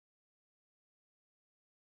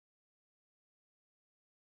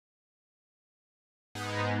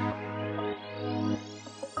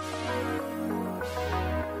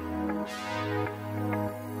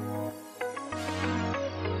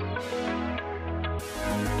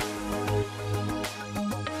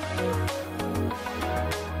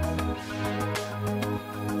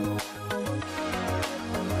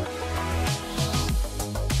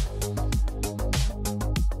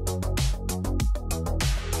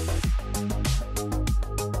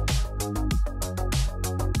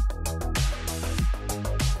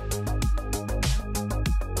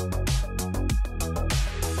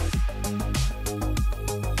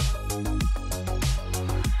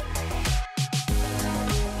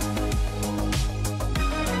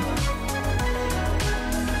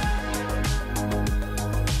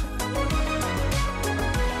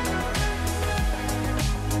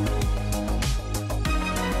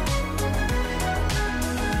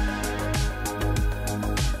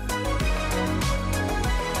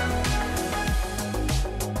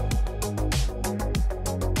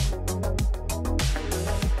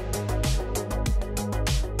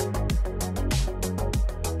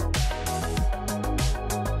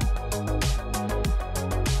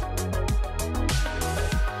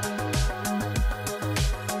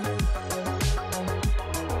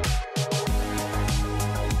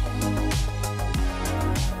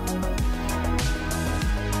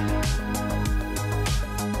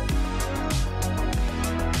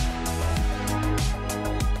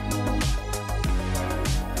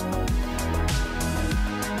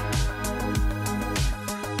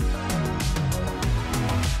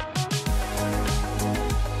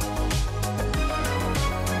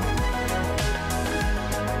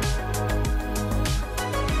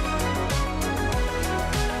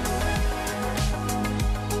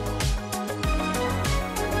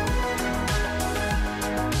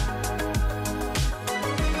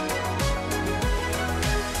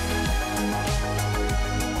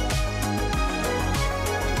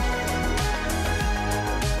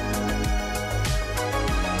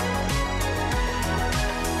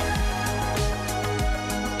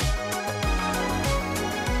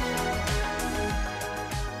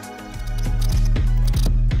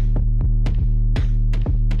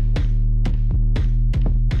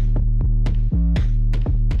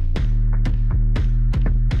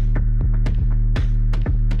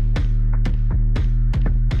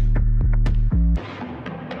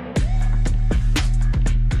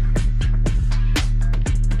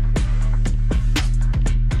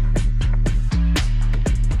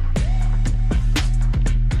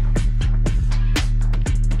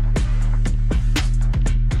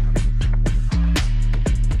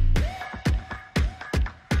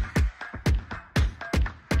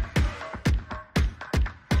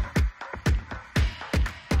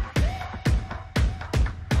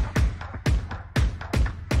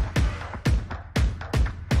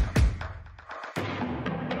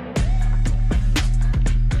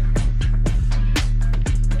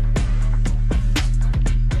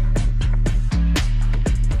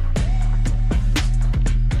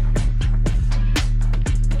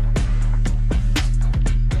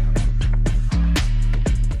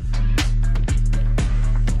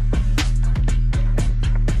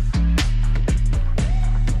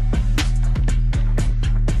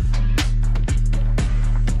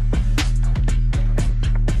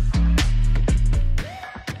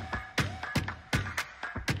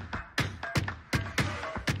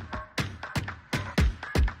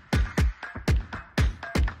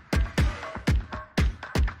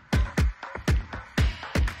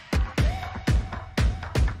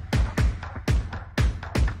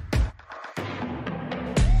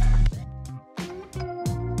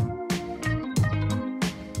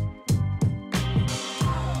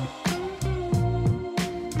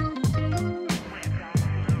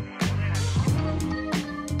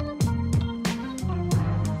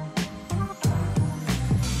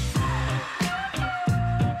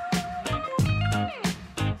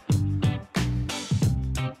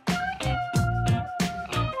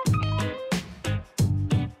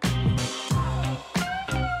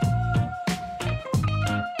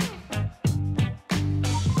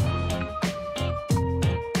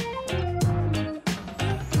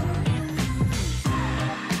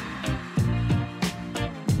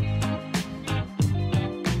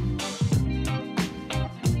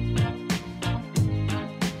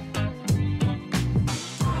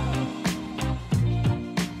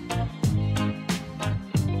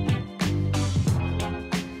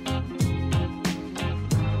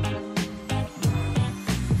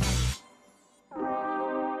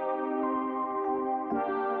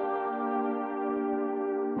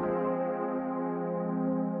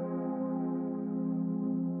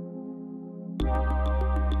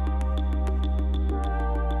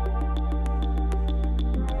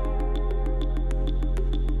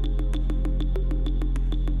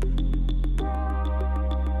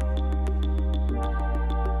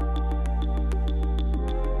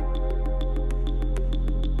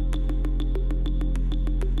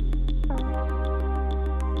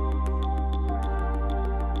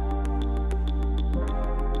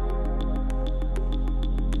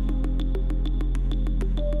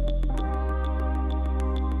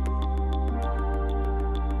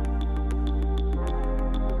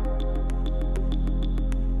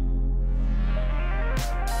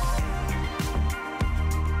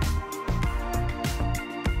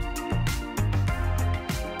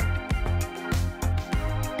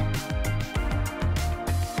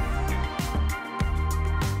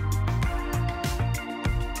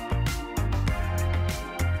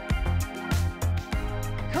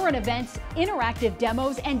current events, interactive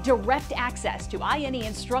demos, and direct access to INE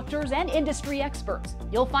instructors and industry experts.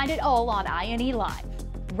 You'll find it all on INE Live.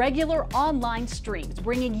 Regular online streams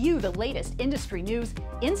bringing you the latest industry news,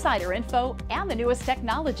 insider info, and the newest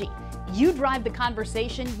technology. You drive the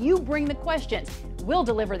conversation, you bring the questions. We'll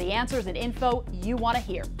deliver the answers and info you want to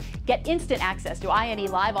hear. Get instant access to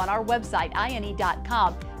INE Live on our website,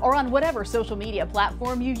 INE.com, or on whatever social media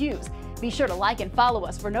platform you use. Be sure to like and follow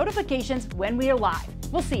us for notifications when we are live.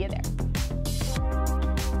 We'll see you there.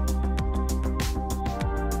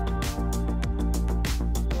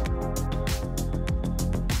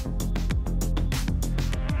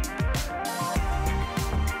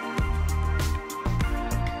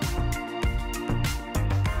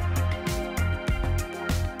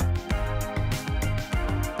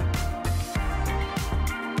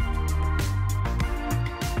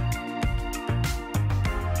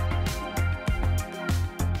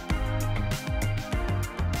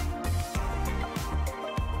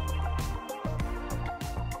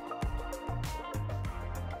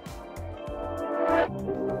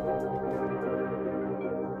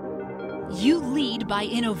 You lead by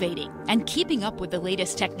innovating, and keeping up with the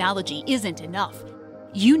latest technology isn't enough.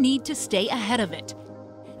 You need to stay ahead of it.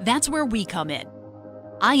 That's where we come in.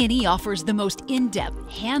 INE offers the most in-depth,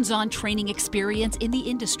 hands-on training experience in the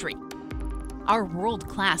industry. Our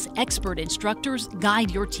world-class expert instructors guide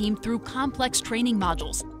your team through complex training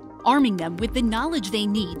modules, arming them with the knowledge they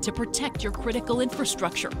need to protect your critical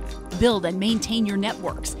infrastructure, build and maintain your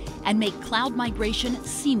networks, and make cloud migration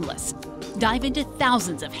seamless. Dive into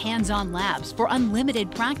thousands of hands-on labs for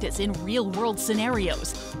unlimited practice in real-world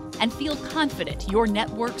scenarios, and feel confident your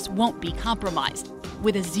networks won't be compromised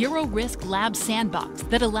with a zero-risk lab sandbox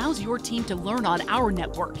that allows your team to learn on our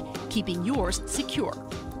network, keeping yours secure.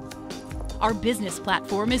 Our business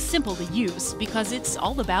platform is simple to use because it's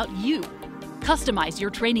all about you. Customize your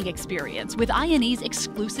training experience with INE's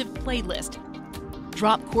exclusive playlist.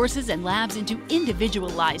 Drop courses and labs into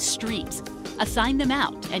individualized streams. Assign them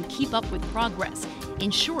out and keep up with progress,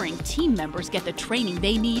 ensuring team members get the training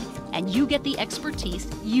they need and you get the expertise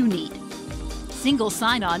you need. Single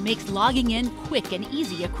sign-on makes logging in quick and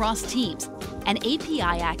easy across teams, and API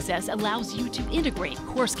access allows you to integrate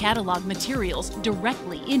course catalog materials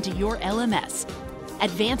directly into your LMS.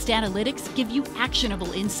 Advanced analytics give you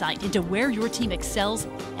actionable insight into where your team excels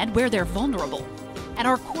and where they're vulnerable. And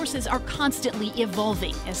our courses are constantly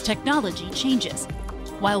evolving as technology changes.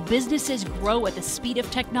 While businesses grow at the speed of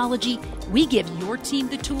technology, we give your team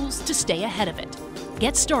the tools to stay ahead of it.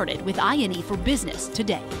 Get started with INE for Business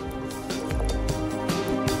today.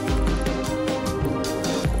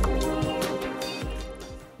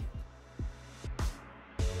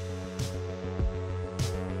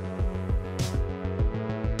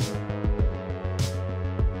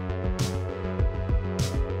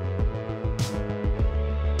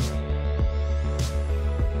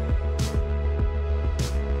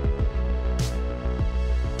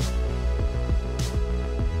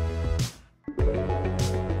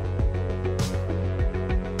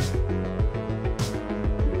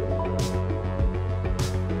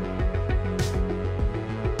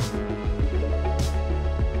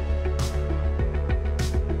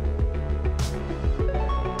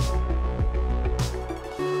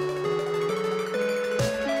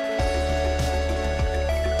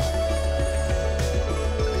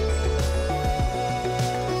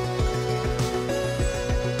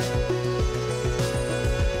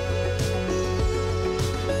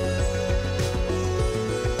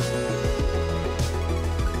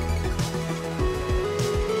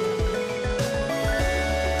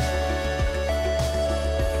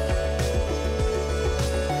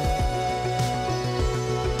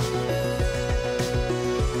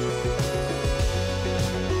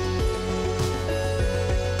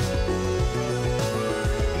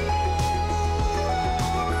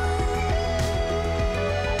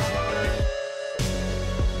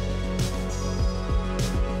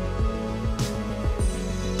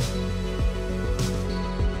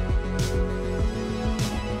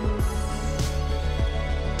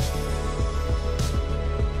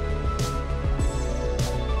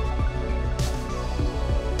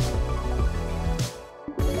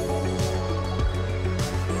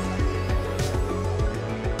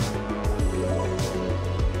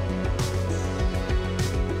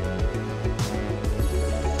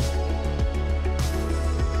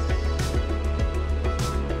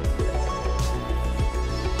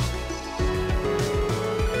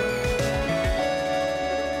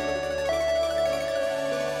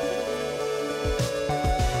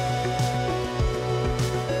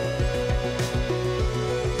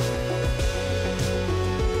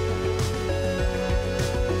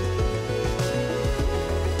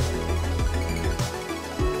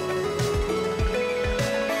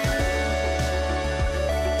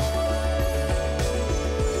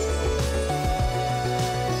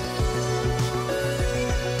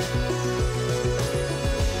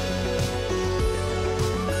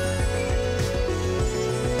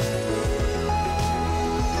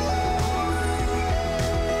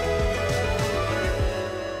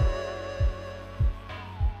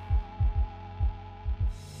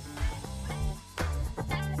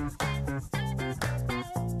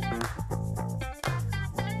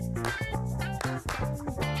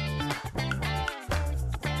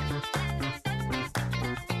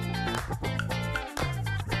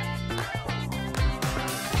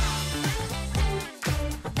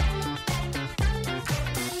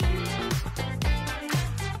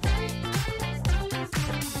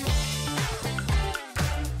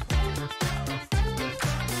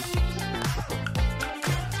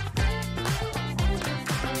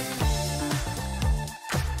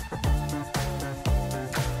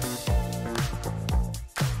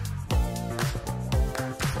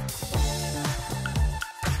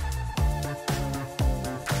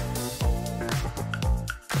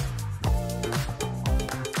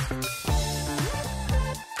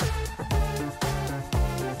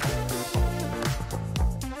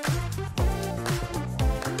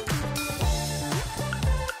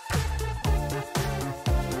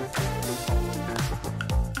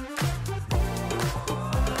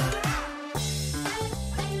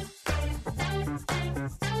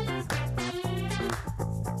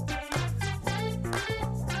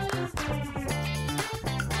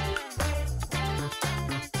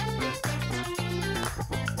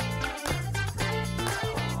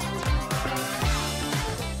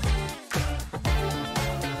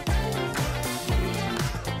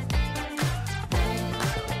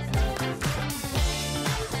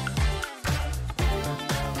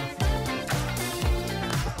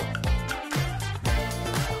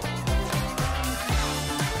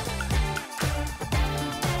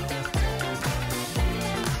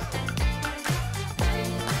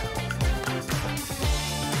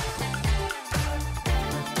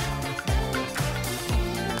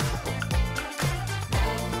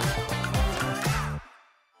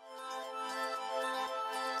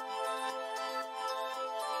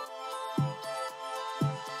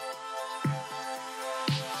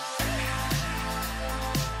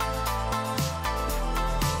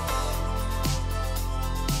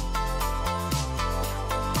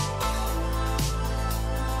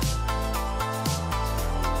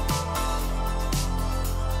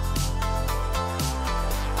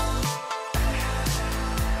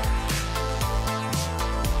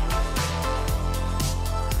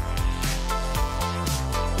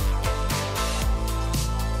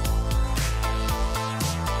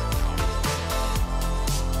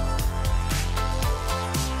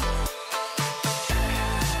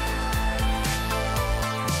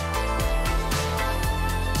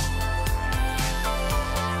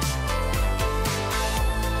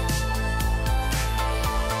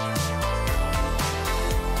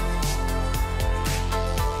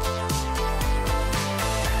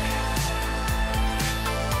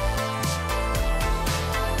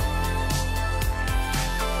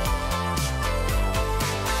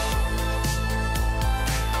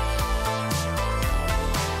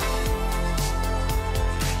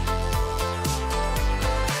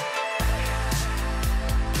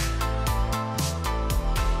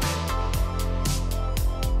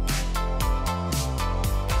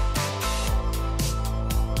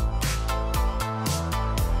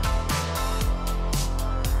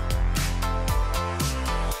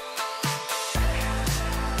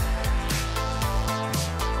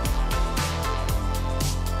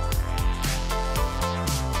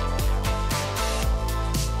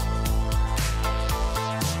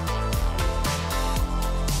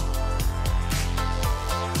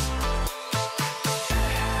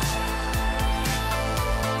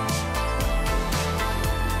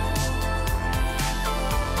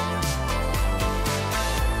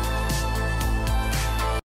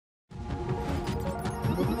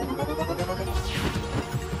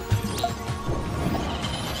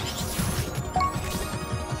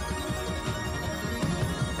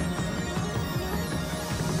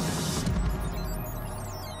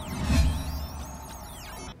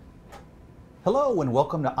 Hello and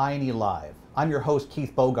welcome to I&E Live. I'm your host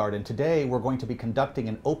Keith Bogart, and today we're going to be conducting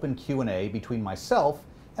an open Q&A between myself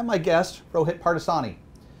and my guest, Rohit Pardasani.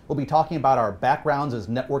 We'll be talking about our backgrounds as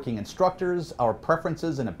networking instructors, our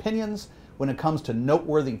preferences and opinions when it comes to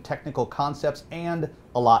noteworthy technical concepts, and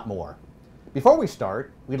a lot more. Before we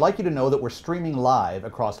start, we'd like you to know that we're streaming live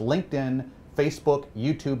across LinkedIn, Facebook,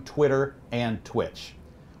 YouTube, Twitter, and Twitch.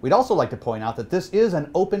 We'd also like to point out that this is an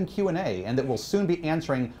open Q&A and that we'll soon be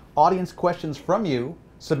answering audience questions from you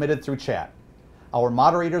submitted through chat. Our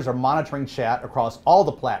moderators are monitoring chat across all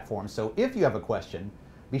the platforms, so if you have a question,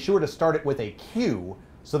 be sure to start it with a Q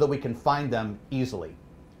so that we can find them easily.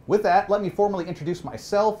 With that, let me formally introduce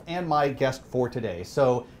myself and my guest for today.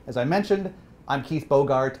 So, as I mentioned, I'm Keith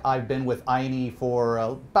Bogart. I've been with I&E for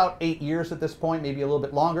about 8 years at this point, maybe a little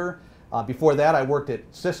bit longer. Before that, I worked at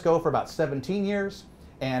Cisco for about 17 years.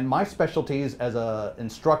 And my specialties as an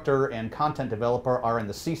instructor and content developer are in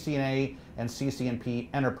the CCNA and CCNP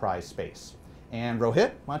enterprise space. And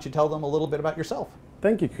Rohit, why don't you tell them a little bit about yourself?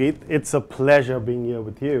 Thank you, Keith. It's a pleasure being here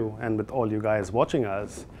with you and with all you guys watching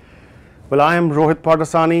us. Well, I am Rohit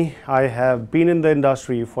Pardasani. I have been in the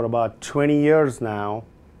industry for about 20 years now,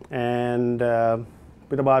 and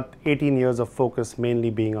with about 18 years of focus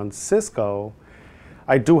mainly being on Cisco.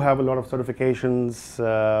 I do have a lot of certifications.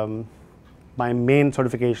 My main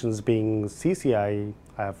certifications being CCI,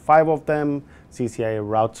 I have 5 of them, CCI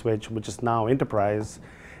Route Switch, which is now Enterprise,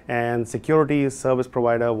 and Security, Service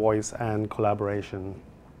Provider, Voice, and Collaboration.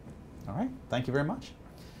 All right, thank you very much.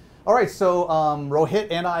 All right, so Rohit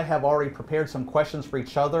and I have already prepared some questions for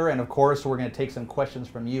each other, and of course we're going to take some questions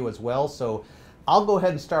from you as well. So I'll go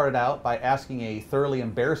ahead and start it out by asking a thoroughly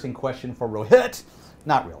embarrassing question for Rohit.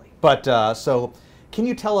 Not really, but so can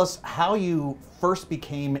you tell us how you first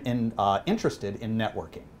became interested in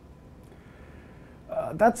networking?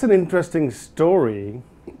 That's an interesting story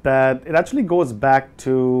that it actually goes back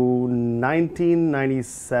to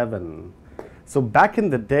 1997. So back in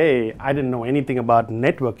the day, I didn't know anything about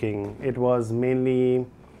networking. It was mainly,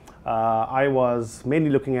 I was mainly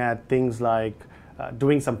looking at things like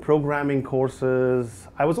doing some programming courses.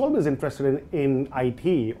 I was always interested in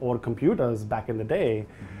IT or computers back in the day.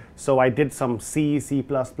 Mm-hmm. So I did some C, C++,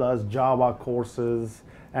 Java courses,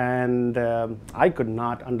 and I could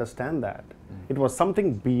not understand that. It was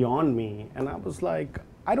something beyond me, and I was like,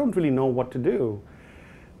 I don't really know what to do.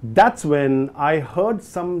 That's when I heard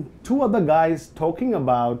 2 other guys talking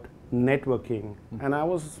about networking, and I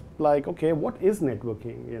was like, okay, what is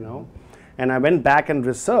networking, you know? And I went back and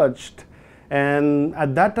researched, and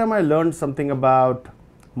at that time I learned something about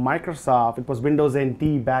Microsoft. It was Windows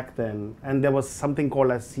NT back then, and there was something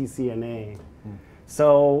called as CCNA.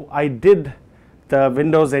 So I did the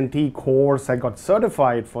Windows NT course. I got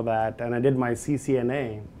certified for that, and I did my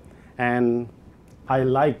CCNA, and I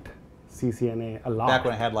liked CCNA a lot. Back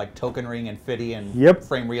when I had like Token Ring and FDDI and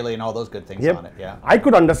Frame Relay and all those good things on it. Yeah, I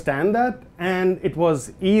could understand that, and it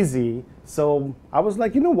was easy. So I was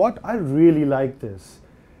like, you know what? I really like this.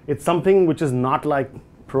 It's something which is not like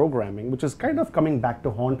programming, which is kind of coming back to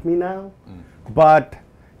haunt me now. But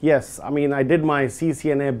yes, I mean, I did my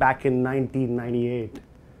CCNA back in 1998,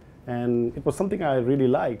 and it was something I really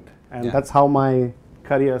liked. And that's how my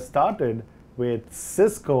career started, with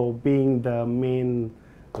Cisco being the main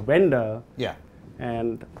vendor. Yeah.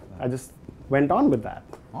 And I just went on with that.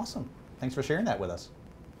 Awesome. Thanks for sharing that with us.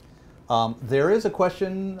 There is a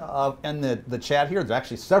question in the chat here. There's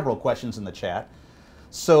actually several questions in the chat.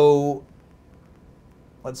 So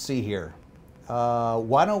let's see here.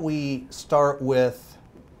 Why don't we start with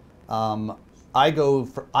Igo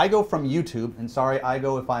from YouTube, and sorry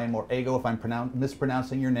Igo if I'm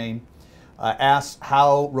mispronouncing your name. Asks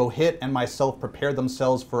how Rohit and myself prepared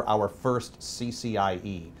themselves for our first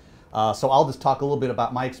CCIE. So I'll just talk a little bit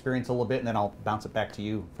about my experience a little bit, and then I'll bounce it back to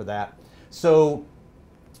you for that. So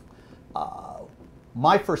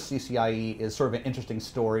my first CCIE is sort of an interesting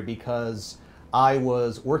story because I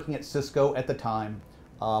was working at Cisco at the time.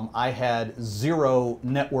 I had 0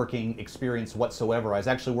 networking experience whatsoever. I was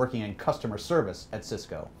actually working in customer service at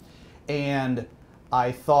Cisco. And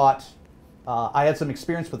I thought, I had some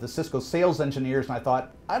experience with the Cisco sales engineers, and I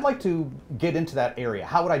thought, I'd like to get into that area.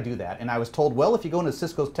 How would I do that? And I was told, well, if you go into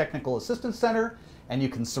Cisco's Technical Assistance Center and you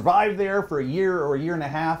can survive there for a year or a year and a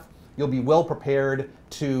half, you'll be well prepared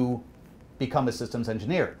to become a systems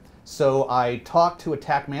engineer. So I talked to a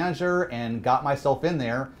TAC manager and got myself in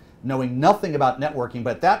there, knowing nothing about networking,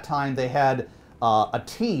 but at that time they had a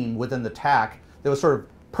team within the TAC that was sort of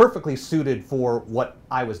perfectly suited for what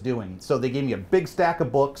I was doing. So they gave me a big stack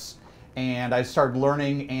of books, and I started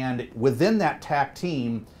learning, and within that TAC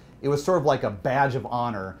team, it was sort of like a badge of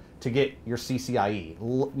honor to get your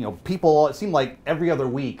CCIE? People, it seemed like every other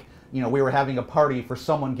week, we were having a party for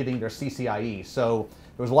someone getting their CCIE. So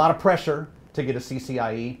there was a lot of pressure to get a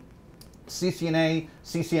CCIE. CCNA,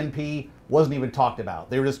 CCNP wasn't even talked about.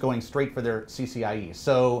 They were just going straight for their CCIE.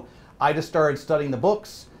 So I just started studying the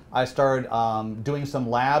books. I started doing some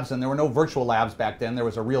labs, and there were no virtual labs back then. There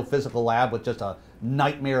was a real physical lab with just a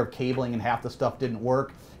nightmare of cabling, and half the stuff didn't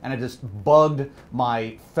work. And I just bugged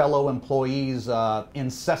my fellow employees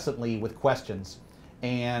incessantly with questions.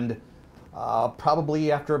 And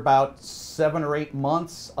probably after about 7 or 8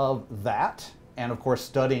 months of that, and of course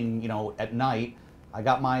studying, at night, I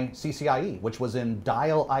got my CCIE, which was in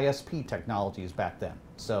dial ISP technologies back then.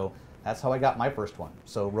 So that's how I got my first one.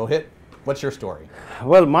 So Rohit, what's your story?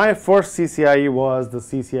 Well, my first CCIE was the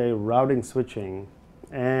CCIE routing switching.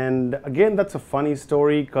 And again, that's a funny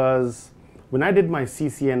story because when I did my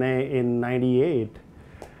CCNA in '98,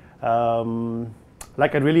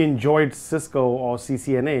 like I really enjoyed Cisco or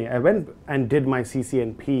CCNA, I went and did my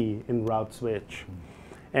CCNP in route switch.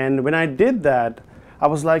 And when I did that, I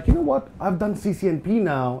was like, you know what, I've done CCNP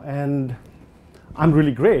now and I'm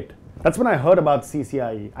really great. That's when I heard about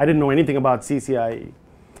CCIE. I didn't know anything about CCIE.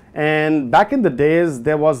 And back in the days,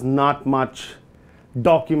 there was not much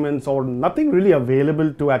documents or nothing really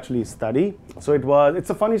available to actually study. So it's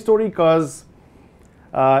a funny story because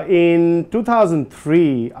in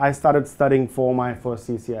 2003, I started studying for my first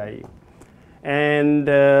CCIE. And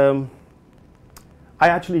I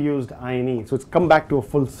actually used INE. So it's come back to a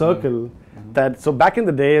full circle. So back in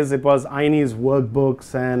the days, it was INE's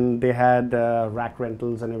workbooks and they had rack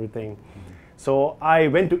rentals and everything. So I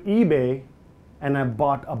went to eBay and I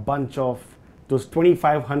bought a bunch of those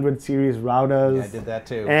 2500 series routers. Yeah, I did that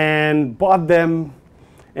too. And bought them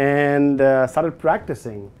and started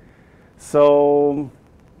practicing. So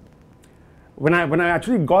when I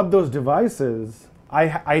actually got those devices,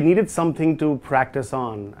 I needed something to practice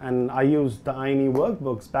on, and I used the INE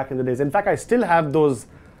workbooks back in the days. In fact, I still have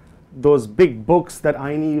those big books that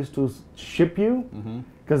INE used to ship you,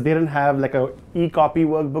 because they didn't have like a e-copy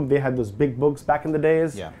workbook. They had those big books back in the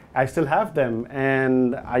days. Yeah. I still have them,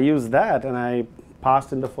 and I used that, and I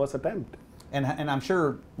passed in the first attempt. And I'm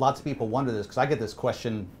sure lots of people wonder this, because I get this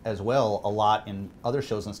question as well a lot in other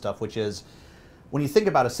shows and stuff, which is, when you think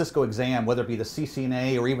about a Cisco exam, whether it be the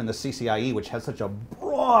CCNA or even the CCIE, which has such a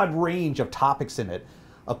broad range of topics in it,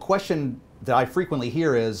 a question that I frequently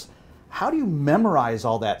hear is, how do you memorize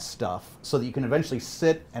all that stuff so that you can eventually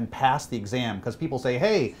sit and pass the exam? Because people say,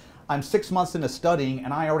 hey, I'm 6 months into studying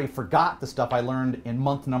and I already forgot the stuff I learned in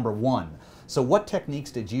month number 1. So what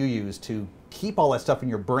techniques did you use to keep all that stuff in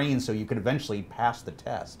your brain so you could eventually pass the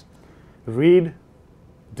test? Read,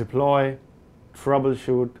 deploy,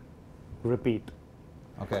 troubleshoot, repeat.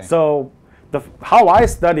 Okay. So how I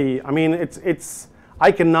study, I mean,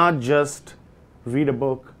 I cannot just read a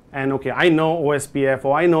book and, okay, I know OSPF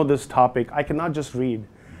or I know this topic. I cannot just read.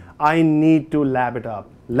 I need to lab it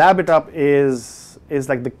up. Lab it up is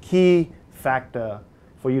like the key factor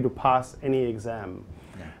for you to pass any exam.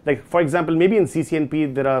 Yeah. Like, for example, maybe in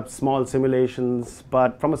CCNP there are small simulations,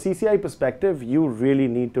 but from a CCI perspective, you really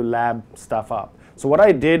need to lab stuff up. So what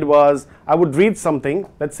I did was I would read something,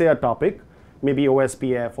 let's say a topic, maybe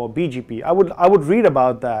OSPF or BGP. I would read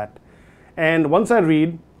about that. And once I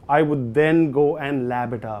read, I would then go and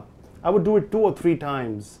lab it up. I would do it 2 or 3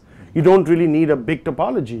 times. You don't really need a big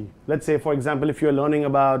topology. Let's say, for example, if you're learning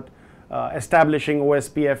about establishing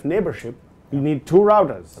OSPF neighborship, you need 2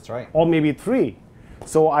 routers. That's right. Or maybe 3.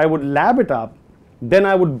 So I would lab it up, then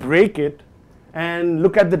I would break it and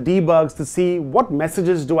look at the debugs to see what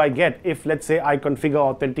messages do I get if, let's say, I configure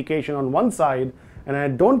authentication on one side and I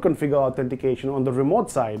don't configure authentication on the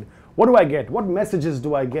remote side. What do I get? What messages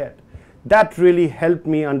do I get? That really helped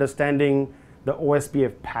me understanding the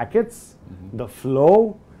OSPF packets, the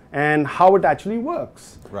flow, and how it actually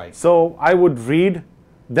works. Right. So I would read,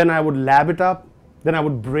 then I would lab it up, then I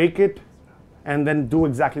would break it, and then do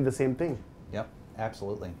exactly the same thing. Yep,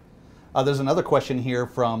 absolutely. There's another question here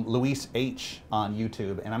from Luis H. on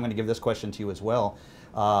YouTube, and I'm going to give this question to you as well,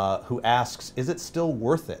 who asks, is it still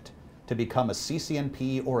worth it to become a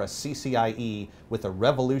CCNP or a CCIE with a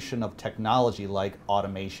revolution of technology like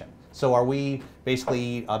automation? So are we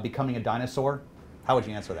basically becoming a dinosaur? How would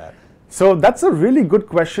you answer that? So that's a really good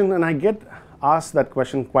question, and I get asked that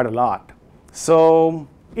question quite a lot. So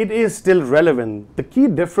it is still relevant. The key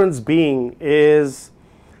difference being is,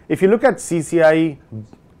 if you look at CCIE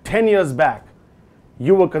 10 years back,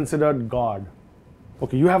 you were considered God.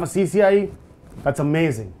 Okay, you have a CCIE, that's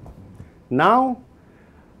amazing. Now,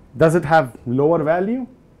 does it have lower value?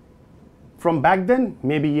 From back then,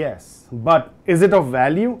 maybe yes. But is it of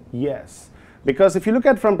value? Yes. Because if you look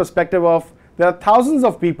at from perspective of, there are thousands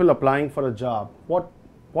of people applying for a job. What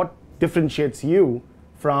differentiates you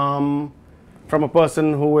from a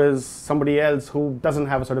person who is somebody else who doesn't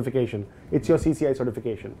have a certification? It's your CCI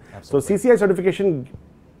certification. Absolutely. So CCI certification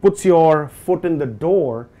puts your foot in the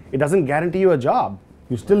door. It doesn't guarantee you a job.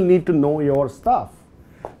 You still need to know your stuff.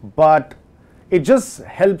 But it just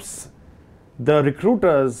helps the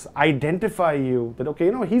recruiters identify you that,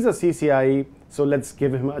 okay, he's a CCI, so let's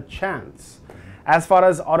give him a chance. As far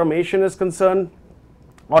as automation is concerned,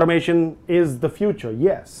 automation is the future,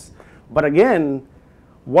 yes. But again,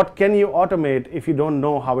 what can you automate if you don't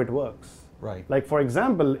know how it works? Right. Like, for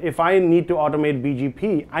example, if I need to automate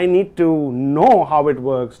BGP, I need to know how it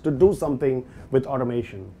works to do something with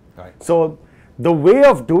automation. Right. So the way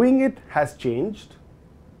of doing it has changed,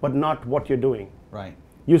 but not what you're doing. Right.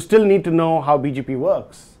 You still need to know how BGP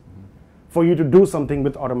works for you to do something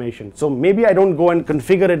with automation. So maybe I don't go and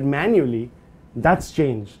configure it manually. That's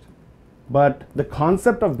changed. But the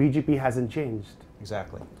concept of BGP hasn't changed.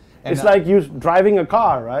 Exactly. And it's like you driving a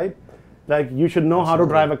car, right? Like, you should know how to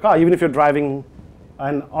drive a car, even if you're driving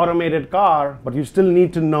an automated car, but you still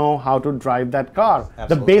need to know how to drive that car.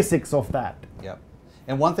 Absolutely. The basics of that. Yep.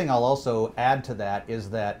 And one thing I'll also add to that is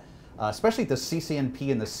that, especially at the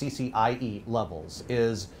CCNP and the CCIE levels,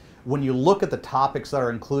 is when you look at the topics that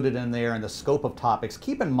are included in there and the scope of topics,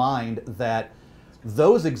 keep in mind that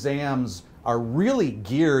those exams are really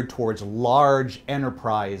geared towards large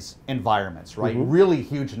enterprise environments, right? Really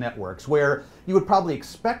huge networks where you would probably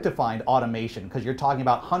expect to find automation because you're talking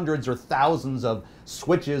about hundreds or thousands of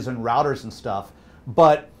switches and routers and stuff.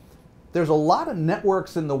 But there's a lot of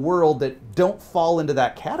networks in the world that don't fall into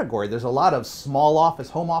that category. There's a lot of small office,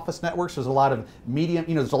 home office networks. There's a lot of medium,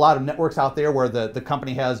 there's a lot of networks out there where the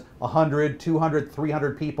company has 100, 200,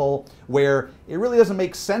 300 people, where it really doesn't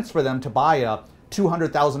make sense for them to buy a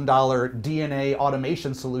 $200,000 DNA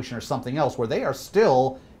automation solution or something else, where they are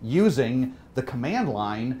still using the command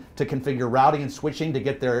line to configure routing and switching to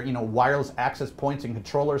get their wireless access points and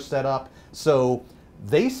controllers set up. So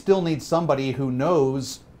they still need somebody who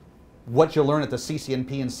knows what you learn at the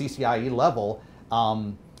CCNP and CCIE level,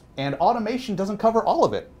 and automation doesn't cover all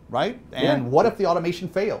of it, right? And what if the automation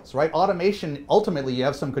fails, right? Automation, ultimately you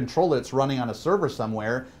have some controller that's running on a server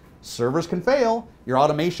somewhere. Servers can fail, your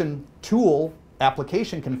automation tool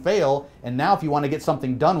application can fail, and now if you want to get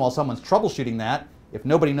something done while someone's troubleshooting that, if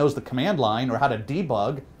nobody knows the command line or how to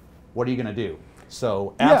debug, what are you going to do?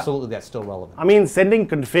 So absolutely, that's still relevant. I mean, sending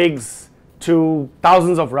configs to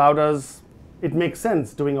thousands of routers, it makes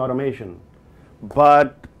sense doing automation.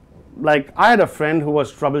 But like, I had a friend who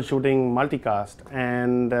was troubleshooting multicast,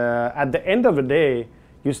 and at the end of the day,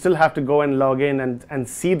 you still have to go and log in and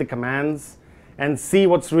see the commands and see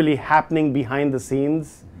what's really happening behind the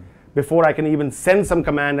scenes before I can even send some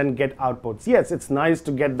command and get outputs. Yes, it's nice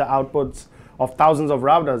to get the outputs of thousands of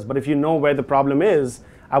routers, but if you know where the problem is,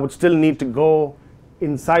 I would still need to go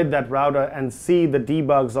inside that router and see the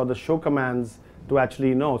debugs or the show commands to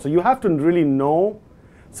actually know. So you have to really know.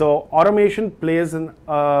 So automation plays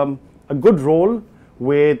a good role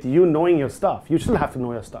with you knowing your stuff. You still have to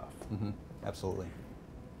know your stuff. Absolutely.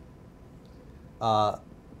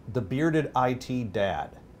 The bearded IT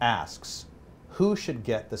dad asks, who should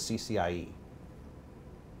get the CCIE?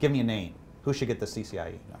 Give me a name. Who should get the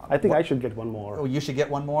CCIE? I think I should get one more. Oh, you should get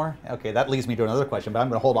one more? Okay, that leads me to another question, but I'm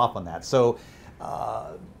going to hold off on that. So,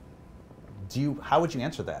 how would you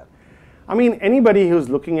answer that? I mean, anybody who's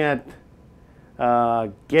looking at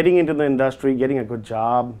getting into the industry, getting a good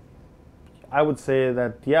job, I would say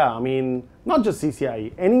that, yeah, I mean, not just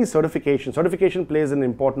CCIE, any certification. Certification plays an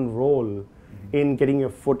important role in getting your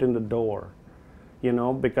foot in the door,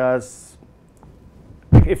 because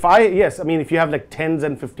if you have like 10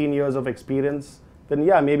 and 15 years of experience, then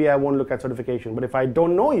yeah, maybe I won't look at certification. But if I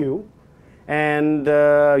don't know you and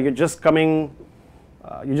you're just starting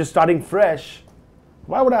fresh,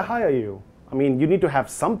 why would I hire you? I mean, you need to have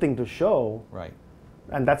something to show. Right.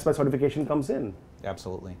 And that's where certification comes in.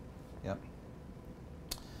 Absolutely. Yep.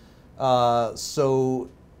 So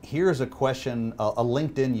here's a question a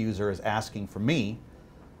LinkedIn user is asking for me,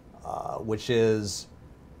 which is,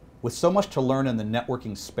 with so much to learn in the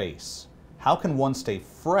networking space, how can one stay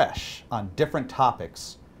fresh on different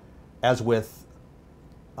topics as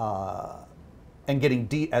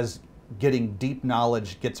getting deep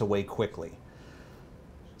knowledge gets away quickly?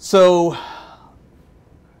 So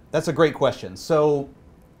that's a great question. So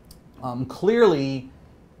clearly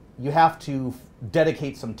you have to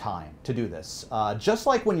dedicate some time to do this. Just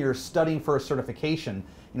like when you're studying for a certification,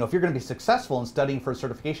 if you're going to be successful in studying for a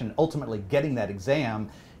certification, ultimately getting that exam,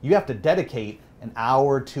 you have to dedicate an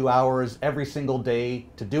hour, 2 hours every single day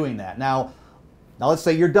to doing that. Now, Now let's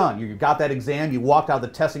say you're done. You got that exam, you walked out of the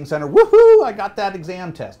testing center, woohoo, I got that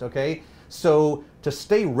exam test, okay? So to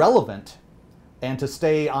stay relevant and to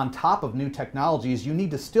stay on top of new technologies, you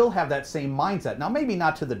need to still have that same mindset. Now maybe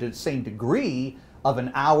not to the same degree of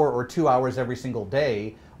an hour or 2 hours every single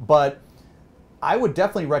day, but I would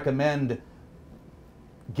definitely recommend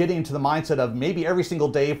getting into the mindset of maybe every single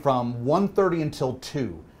day from 1:30 until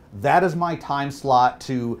 2. That is my time slot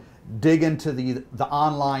to dig into the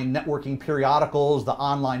online networking periodicals, the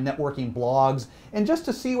online networking blogs, and just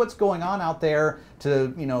to see what's going on out there,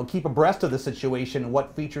 to keep abreast of the situation and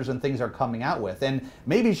what features and things are coming out with. And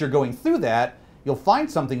maybe as you're going through that, you'll find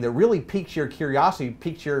something that really piques your curiosity,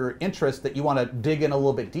 piques your interest, that you want to dig in a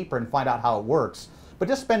little bit deeper and find out how it works. But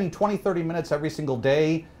just spending 20, 30 minutes every single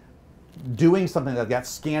day doing something like that,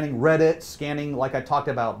 scanning Reddit, scanning, like I talked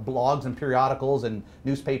about, blogs and periodicals and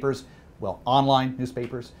newspapers, well, online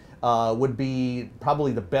newspapers, would be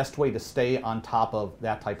probably the best way to stay on top of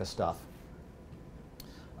that type of stuff.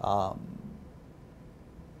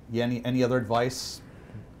 Yeah, any other advice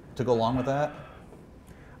to go along with that?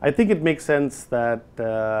 I think it makes sense that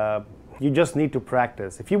you just need to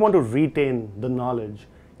practice. If you want to retain the knowledge,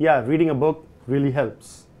 yeah, reading a book really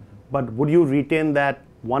helps. But would you retain that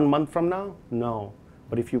 1 month from now? No.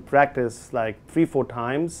 But if you practice like 3-4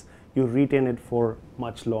 times, you retain it for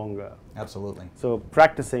much longer. Absolutely. So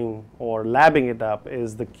practicing or labbing it up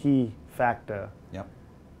is the key factor. Yep.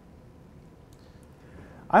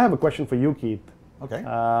 I have a question for you, Keith. Okay.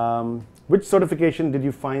 Which certification did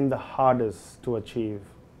you find the hardest to achieve?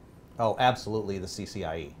 Oh, absolutely, the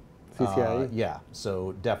CCIE. CCIE? Yeah,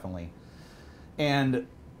 so definitely. And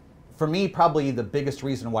for me, probably the biggest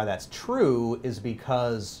reason why that's true is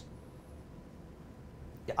because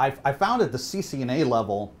I found at the CCNA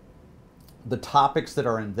level, the topics that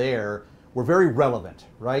are in there were very relevant,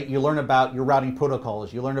 right? You learn about your routing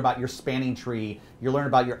protocols, you learn about your spanning tree, you learn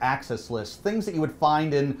about your access list, things that you would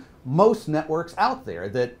find in most networks out there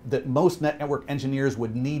that most network engineers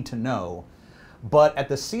would need to know. But at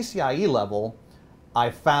the CCIE level, I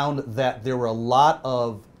found that there were a lot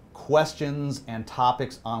of questions and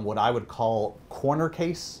topics on what I would call corner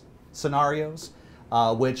case scenarios,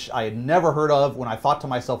 which I had never heard of. When I thought to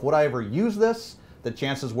myself, would I ever use this? The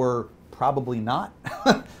chances were probably not.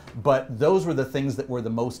 But those were the things that were the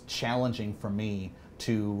most challenging for me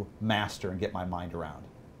to master and get my mind around.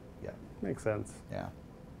 Yeah. Makes sense. Yeah.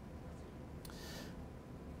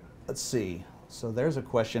 Let's see. So there's a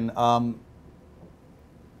question.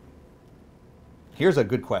 Here's a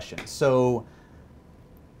good question. So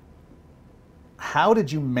how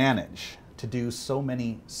did you manage to do so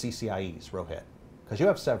many CCIEs, Rohit? Because you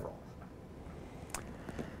have several.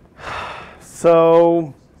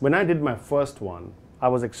 So when I did my first one, I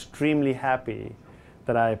was extremely happy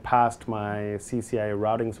that I passed my CCIE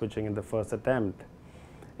routing switching in the first attempt.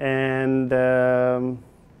 And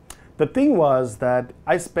the thing was that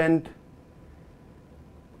I spent,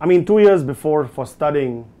 2 years before for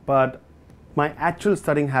studying, but my actual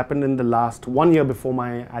studying happened in the last 1 year before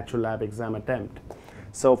my actual lab exam attempt.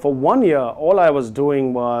 So for 1 year, all I was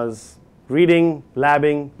doing was reading,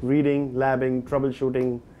 labbing,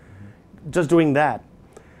 troubleshooting, just doing that.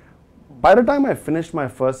 By the time I finished my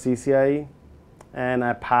first CCIE and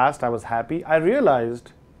I passed, I was happy. I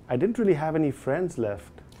realized I didn't really have any friends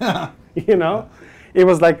left. It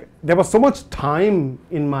was like there was so much time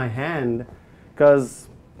in my hand because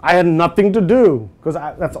I had nothing to do, because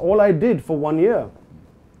that's all I did for 1 year.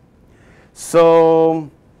 So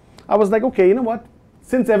I was like, okay, you know what?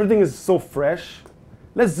 Since everything is so fresh,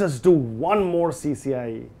 let's just do one more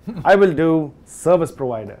CCIE. I will do service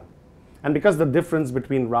provider. And because the difference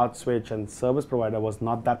between route switch and service provider was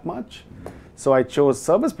not that much, so I chose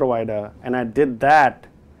service provider, and I did that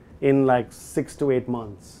in like 6 to 8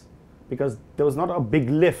 months, because there was not a big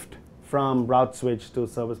lift from route switch to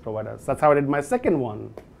service providers. That's how I did my second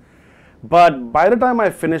one. But by the time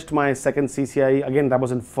I finished my second CCIE, again, that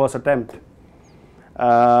was in first attempt,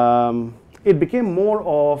 it became more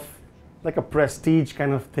of like a prestige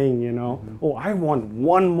kind of thing, Mm-hmm. Oh, I want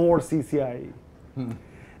one more CCIE. Mm-hmm.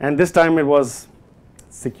 And this time it was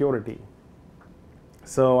security.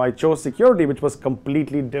 So I chose security, which was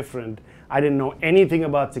completely different. I didn't know anything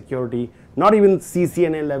about security, not even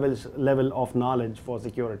CCNA level of knowledge for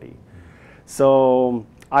security. So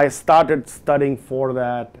I started studying for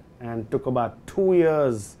that and took about 2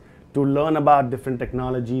 years to learn about different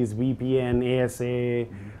technologies, VPN, ASA.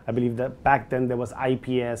 Mm-hmm. I believe that back then there was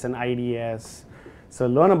IPS and IDS. So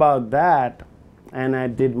learn about that, and I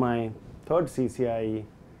did my third CCIE,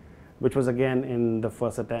 which was again in the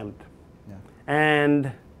first attempt. Yeah.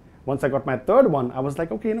 And once I got my third one, I was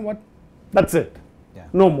like, okay, you know what? That's it. Yeah.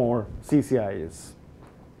 No more CCIEs.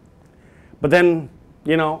 But then,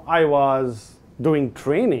 I was doing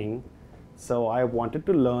training, so I wanted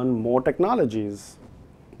to learn more technologies.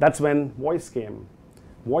 That's when voice came.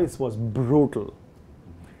 Voice was brutal.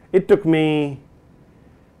 It took me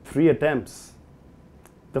 3 attempts.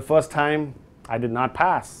 The first time, I did not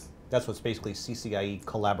pass. That's what's basically CCIE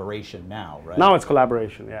collaboration now, right? Now it's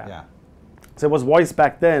collaboration, yeah. Yeah. So it was voice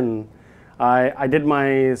back then. I did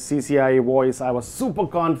my CCIE voice. I was super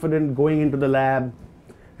confident going into the lab,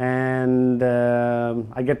 and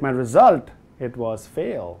I get my result. It was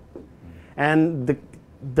fail. And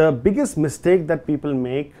the biggest mistake that people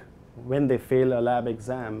make when they fail a lab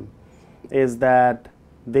exam is that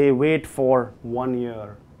they wait for 1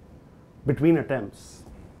 year between attempts.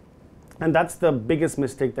 And that's the biggest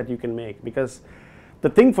mistake that you can make, because the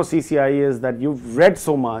thing for CCIE is that you've read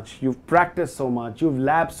so much, you've practiced so much, you've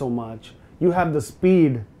labbed so much, you have the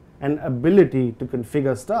speed and ability to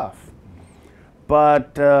configure stuff.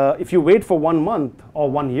 But if you wait for 1 month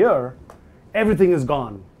or 1 year, everything is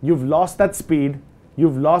gone. You've lost that speed,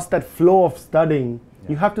 you've lost that flow of studying,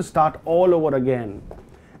 you have to start all over again.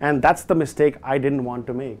 And that's the mistake I didn't want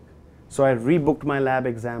to make. So I rebooked my lab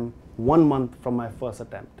exam 1 month from my first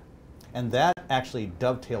attempt. And that actually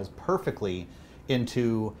dovetails perfectly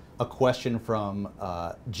into a question from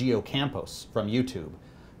Geo Campos from YouTube,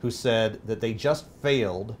 who said that they just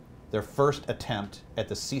failed their first attempt at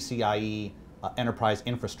the CCIE enterprise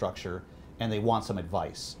infrastructure, and they want some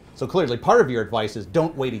advice. So clearly, part of your advice is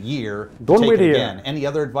don't wait a year to take it again. Any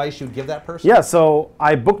other advice you'd give that person? Yeah, so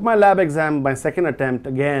I booked my lab exam, my second attempt,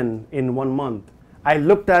 again in 1 month. I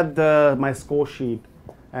looked at my score sheet,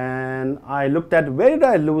 and I looked at where did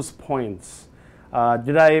I lose points?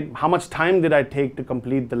 How much time did I take to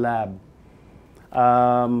complete the lab?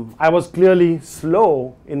 I was clearly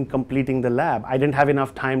slow in completing the lab. I didn't have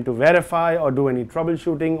enough time to verify or do any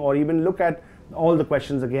troubleshooting or even look at all the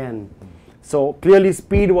questions again. So clearly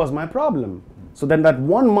speed was my problem. So then that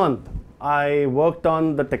 1 month, I worked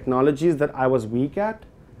on the technologies that I was weak at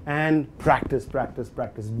and practice,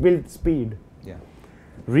 build speed. Yeah.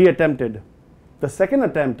 Reattempted. The second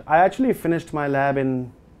attempt, I actually finished my lab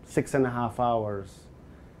in 6.5 hours.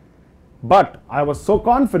 But I was so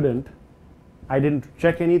confident, I didn't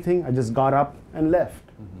check anything. I just got up and left.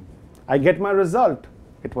 I get my result.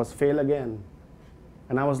 It was fail again.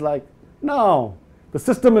 And I was like, no, the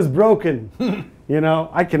system is broken.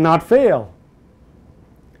 I cannot fail.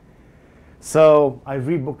 So I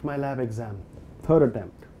rebooked my lab exam, third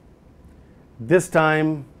attempt. This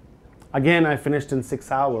time, again, I finished in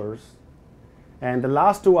 6 hours. And the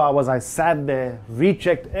last 2 hours, I sat there,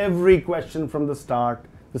 rechecked every question from the start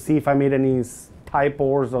to see if I made any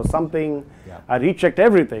typos or something. Yeah. I rechecked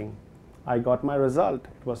everything. I got my result.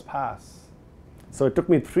 It was pass. So it took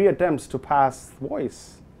me 3 attempts to pass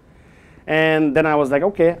voice. And then I was like,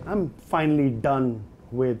 okay, I'm finally done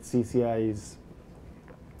with CCIEs.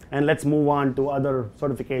 And let's move on to other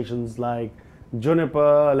certifications like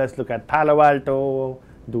Juniper. Let's look at Palo Alto,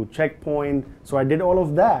 do Checkpoint. So I did all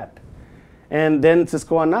of that. And then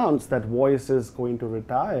Cisco announced that voice is going to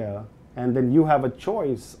retire. And then you have a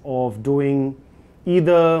choice of doing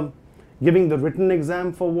either giving the written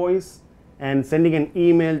exam for voice and sending an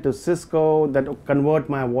email to Cisco that will convert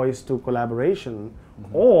my voice to collaboration,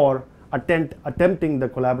 or attempting the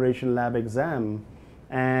collaboration lab exam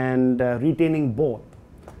and retaining both.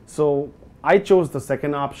 So I chose the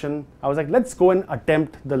second option. I was like, let's go and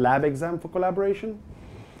attempt the lab exam for collaboration.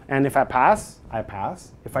 And if I pass, I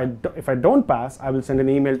pass. If I don't pass, I will send an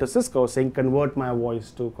email to Cisco saying convert my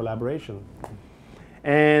voice to collaboration.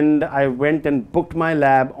 And I went and booked my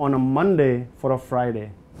lab on a Monday for a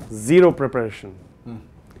Friday. 0 preparation.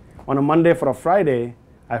 On a Monday for a Friday,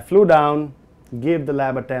 I flew down, gave the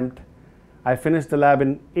lab attempt. I finished the lab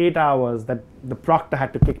in 8 hours that the proctor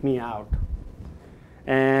had to kick me out.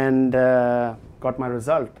 And got my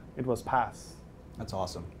result. It was pass. That's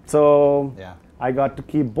awesome. So yeah. I got to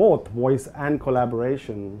keep both voice and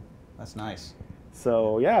collaboration. That's nice.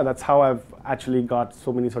 So yeah, that's how I've actually got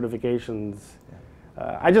so many certifications.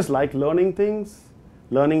 Yeah. I just like learning things,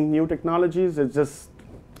 learning new technologies. It's just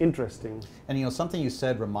interesting. And something you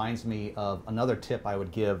said reminds me of another tip I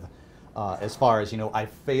would give as far as, I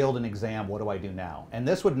failed an exam, what do I do now? And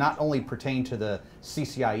this would not only pertain to the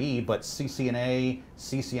CCIE, but CCNA,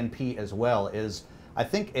 CCNP as well, is I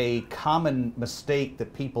think a common mistake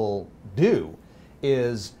that people do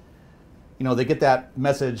is, they get that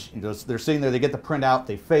message, they're sitting there, they get the printout,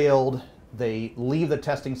 they failed, they leave the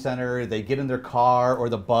testing center, they get in their car or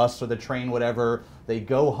the bus or the train, whatever, they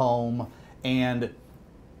go home, and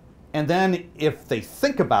then if they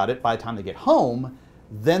think about it by the time they get home,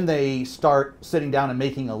 then they start sitting down and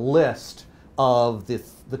making a list of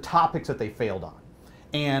the topics that they failed on.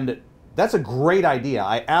 And that's a great idea.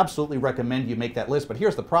 I absolutely recommend you make that list, but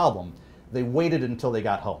here's the problem. They waited until they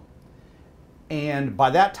got home. And by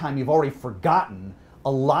that time, you've already forgotten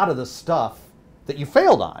a lot of the stuff that you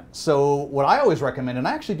failed on. So what I always recommend, and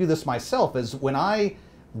I actually do this myself, is when I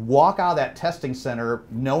walk out of that testing center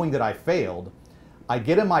knowing that I failed, I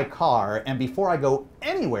get in my car, and before I go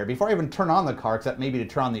anywhere, before I even turn on the car, except maybe to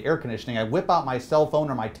turn on the air conditioning, I whip out my cell phone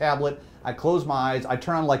or my tablet, I close my eyes, I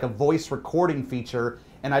turn on like a voice recording feature,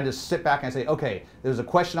 and I just sit back and I say, okay, there's a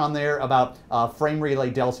question on there about frame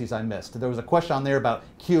relay DLCs I missed. There was a question on there about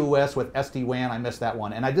QoS with SD-WAN, I missed that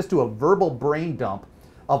one. And I just do a verbal brain dump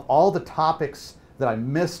of all the topics that I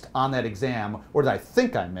missed on that exam, or that I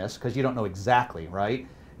think I missed, because you don't know exactly, right?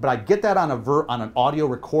 But I get that on an audio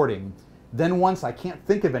recording. Then once I can't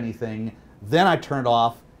think of anything, then I turn it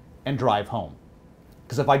off and drive home.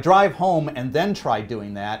 Because if I drive home and then try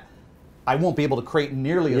doing that, I won't be able to create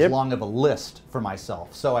nearly as long of a list for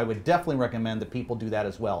myself. So I would definitely recommend that people do that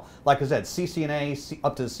as well. Like I said, CCNA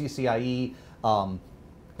up to CCIE,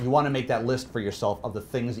 you want to make that list for yourself of the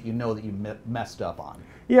things that you know that you messed up on.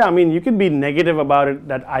 Yeah, I mean, you can be negative about it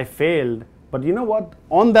that I failed, but you know what?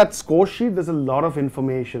 On that score sheet, there's a lot of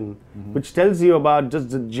information which tells you about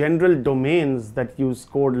just the general domains that you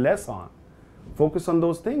scored less on. Focus on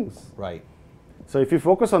those things. Right. So if you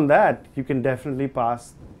focus on that, you can definitely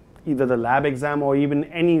pass either the lab exam or even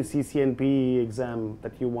any CCNP exam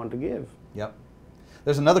that you want to give. Yep.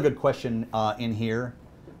 There's another good question in here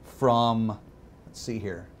from, let's see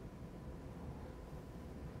here.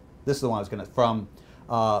 This is the one I was going to, from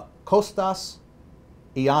Kostas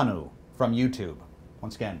Ianu from YouTube.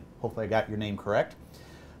 Once again, hopefully I got your name correct.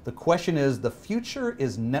 The question is, the future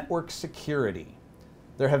is network security.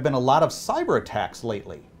 There have been a lot of cyber attacks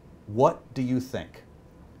lately. What do you think?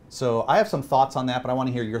 So I have some thoughts on that, but I want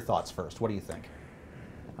to hear your thoughts first. What do you think?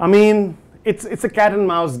 I mean, it's a cat and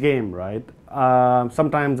mouse game, right?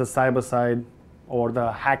 Sometimes the cyber side or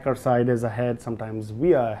the hacker side is ahead, sometimes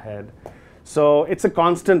we are ahead. So it's a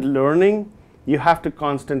constant learning. You have to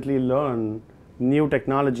constantly learn new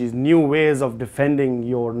technologies, new ways of defending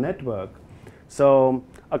your network. So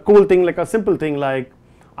a cool thing, like a simple thing like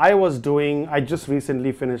I just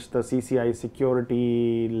recently finished the CCI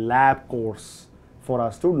security lab course for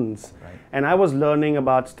our students. Right. And I was learning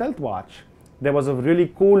about StealthWatch. There was a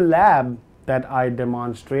really cool lab that I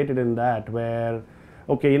demonstrated in that where,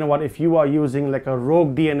 okay, you know what, if you are using like a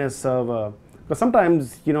rogue DNS server, because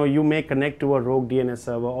sometimes, you know, you may connect to a rogue DNS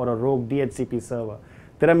server or a rogue DHCP server.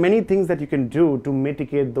 There are many things that you can do to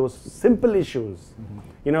mitigate those simple issues.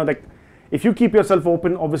 You know, like if you keep yourself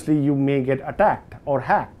open, obviously you may get attacked or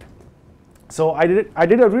hacked. So I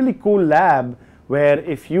did a really cool lab where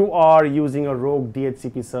if you are using a rogue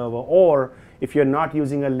DHCP server or if you're not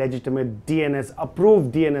using a legitimate DNS,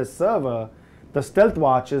 approved DNS server, the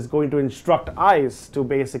StealthWatch is going to instruct ICE to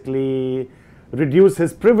basically reduce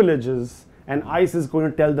his privileges, and ICE is going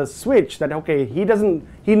to tell the switch that, okay,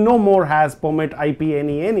 he no more has permit IP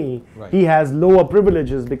any. Right. He has lower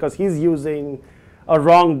privileges because he's using a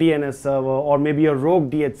wrong DNS server or maybe a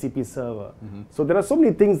rogue DHCP server. So there are so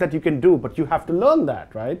many things that you can do, but you have to learn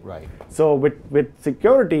that, right? Right. So with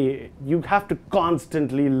security, you have to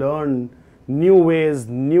constantly learn new ways,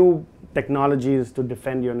 new technologies to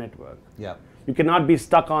defend your network. Yeah. You cannot be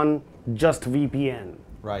stuck on just VPN.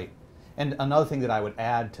 Right. And another thing that I would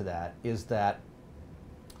add to that is that,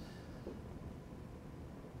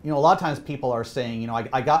 you know, a lot of times people are saying, you know,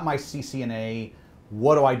 I got my CCNA,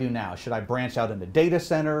 what do I do now? Should I branch out into data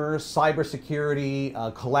centers,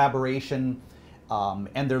 cybersecurity, collaboration?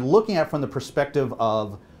 And they're looking at it from the perspective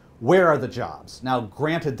of where are the jobs? Now,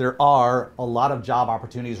 granted, there are a lot of job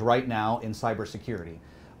opportunities right now in cybersecurity,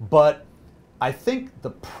 but I think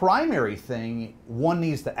the primary thing one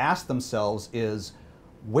needs to ask themselves is,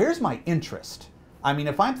 where's my interest? I mean,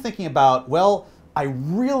 if I'm thinking about, well, I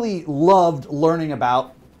really loved learning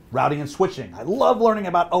about routing and switching. I love learning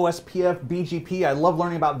about OSPF, BGP. I love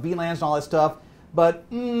learning about VLANs and all that stuff. But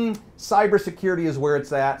cybersecurity is where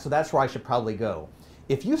it's at, so that's where I should probably go.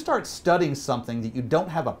 If you start studying something that you don't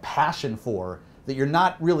have a passion for, that you're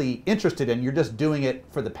not really interested in, you're just doing it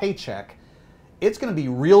for the paycheck, it's going to be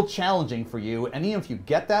real challenging for you. And even if you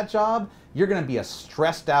get that job, you're going to be a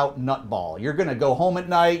stressed out nutball. You're going to go home at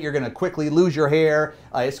night. You're going to quickly lose your hair.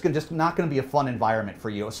 It's just not going to be a fun environment for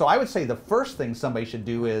you. So I would say the first thing somebody should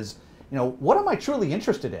do is, you know, what am I truly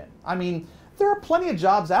interested in? I mean, there are plenty of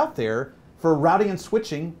jobs out there for routing and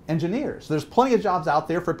switching engineers. There's plenty of jobs out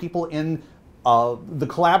there for people in the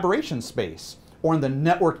collaboration space, or in the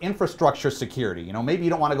network infrastructure security. You know, maybe you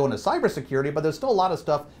don't want to go into cybersecurity, but there's still a lot of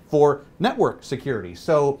stuff for network security.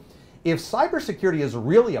 So if cybersecurity is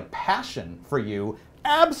really a passion for you,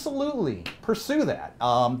 absolutely pursue that.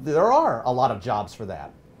 There are a lot of jobs for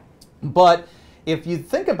that. But if you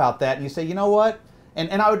think about that and you say, you know what,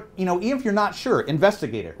 and I would, you know, even if you're not sure,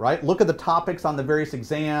 investigate it, right? Look at the topics on the various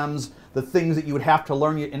exams, the things that you would have to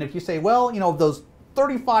learn. And if you say, well, you know, those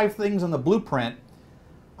 35 things in the blueprint,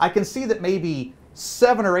 I can see that maybe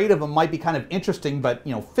 7 or 8 of them might be kind of interesting, but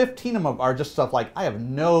you know, 15 of them are just stuff like, I have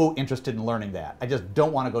no interest in learning that. I just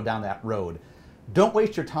don't want to go down that road. Don't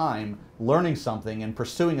waste your time learning something and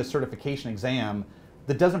pursuing a certification exam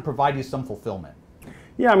that doesn't provide you some fulfillment.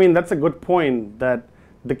 Yeah, I mean, that's a good point, that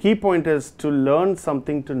the key point is to learn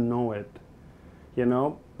something to know it. You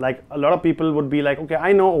know, like a lot of people would be like, okay,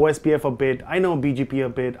 I know OSPF a bit, I know BGP a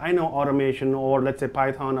bit, I know automation, or let's say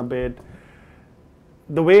Python a bit.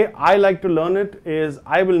 The way I like to learn it is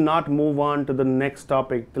I will not move on to the next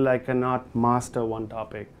topic till I cannot master one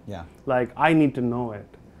topic. Yeah. Like, I need to know it.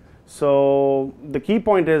 So the key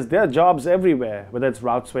point is there are jobs everywhere, whether it's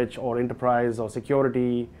route switch or enterprise or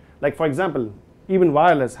security. Like, for example, even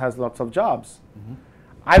wireless has lots of jobs. Mm-hmm.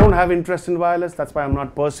 I don't have interest in wireless, that's why I'm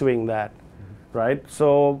not pursuing that, right?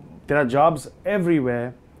 So there are jobs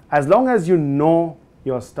everywhere. As long as you know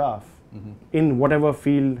your stuff, in whatever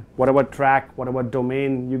field, whatever track, whatever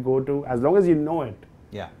domain you go to, as long as you know it,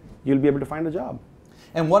 yeah, you'll be able to find a job.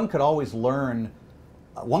 And one could always learn,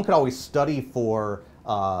 one could always study for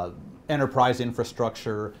enterprise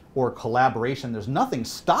infrastructure or collaboration. There's nothing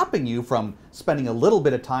stopping you from spending a little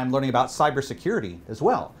bit of time learning about cybersecurity as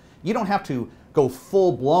well. You don't have to go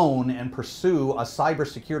full-blown and pursue a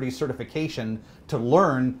cybersecurity certification to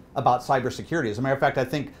learn about cybersecurity. As a matter of fact, I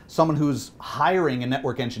think someone who's hiring a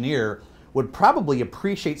network engineer would probably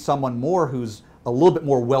appreciate someone more who's a little bit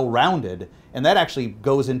more well-rounded. And that actually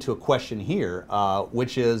goes into a question here,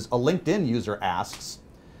 which is a LinkedIn user asks,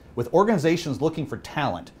 with organizations looking for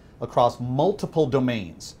talent across multiple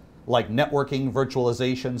domains, like networking,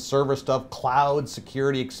 virtualization, server stuff, cloud,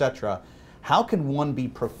 security, etc., how can one be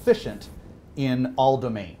proficient in all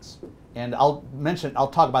domains? And I'll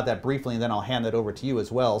talk about that briefly, and then I'll hand that over to you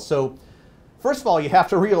as well. So first of all, you have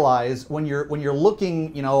to realize when you're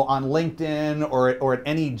looking, you know, on LinkedIn or at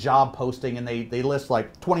any job posting, and they list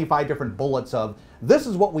like 25 different bullets of this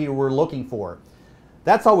is what we were looking for.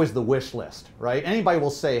 That's always the wish list, right? Anybody will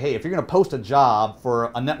say, hey, if you're going to post a job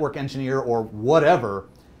for a network engineer or whatever,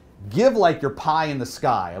 give like your pie in the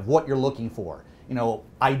sky of what you're looking for. You know,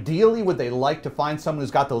 ideally, would they like to find someone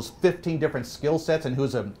who's got those 15 different skill sets and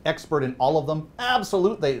who's an expert in all of them?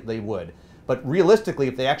 Absolutely, they would. But realistically,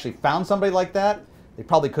 if they actually found somebody like that, they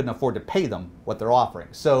probably couldn't afford to pay them what they're offering.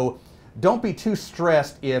 So don't be too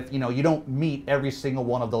stressed if, you know, you don't meet every single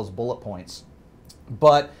one of those bullet points.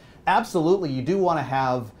 But absolutely, you do want to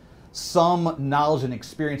have some knowledge and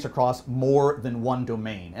experience across more than one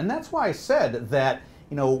domain. And that's why I said that,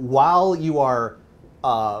 you know, while you are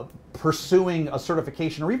pursuing a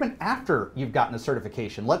certification, or even after you've gotten a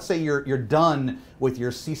certification, let's say you're done with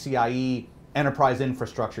your CCIE enterprise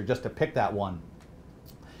infrastructure, just to pick that one,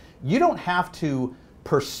 you don't have to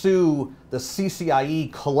pursue the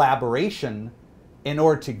CCIE collaboration in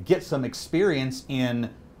order to get some experience in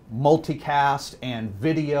multicast and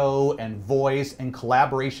video and voice and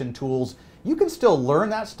collaboration tools. You can still learn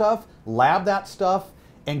that stuff, lab that stuff,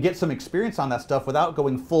 and get some experience on that stuff without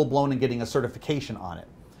going full-blown and getting a certification on it.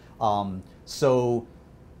 So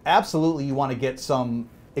absolutely you want to get some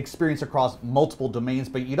experience across multiple domains,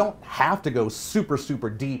 but you don't have to go super, super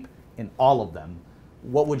deep in all of them.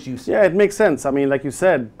 What would you say? Yeah, it makes sense. I mean, like you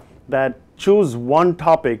said, that choose one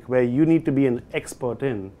topic where you need to be an expert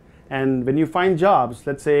in. And when you find jobs,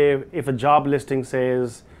 let's say if a job listing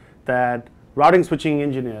says that routing switching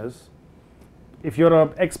engineers, if you're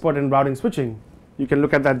an expert in routing switching, you can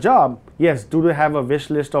look at that job. Yes, do they have a wish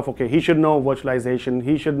list of, okay, he should know virtualization,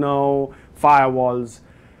 he should know firewalls.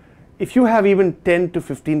 If you have even 10 to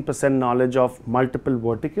 15% knowledge of multiple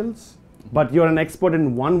verticals, but you're an expert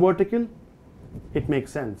in one vertical, it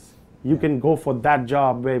makes sense. You can go for that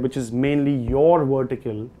job which is mainly your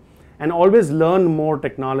vertical, and always learn more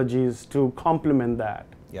technologies to complement that.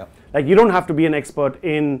 Yep. Like, you don't have to be an expert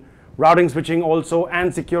in routing switching also,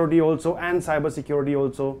 and security also, and cybersecurity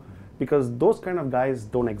also, because those kind of guys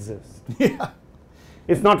don't exist. Yeah.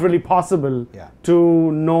 It's not really possible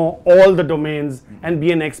to know all the domains and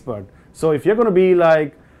be an expert. So if you're going to be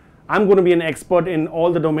like, I'm going to be an expert in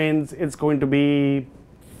all the domains, it's going to be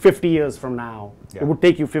 50 years from now. Yeah. It would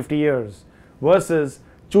take you 50 years. Versus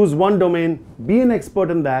choose one domain, be an expert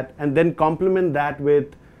in that, and then complement that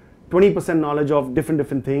with 20% knowledge of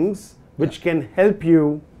different things, which can help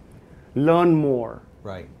you learn more.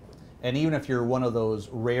 Right. And even if you're one of those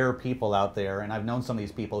rare people out there, and I've known some of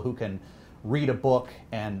these people who can read a book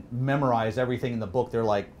and memorize everything in the book, they're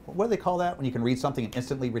like, what do they call that when you can read something and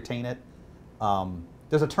instantly retain it?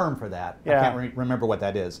 There's a term for that. Yeah. I can't remember what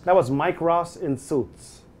that is. That was Mike Ross in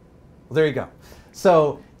Suits. Well, there you go.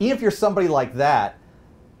 So even if you're somebody like that,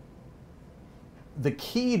 the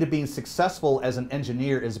key to being successful as an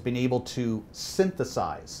engineer is being able to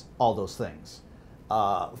synthesize all those things.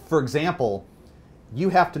 For example, you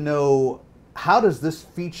have to know, how does this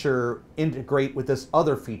feature integrate with this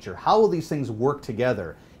other feature? How will these things work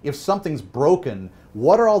together? If something's broken,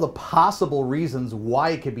 what are all the possible reasons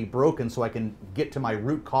why it could be broken so I can get to my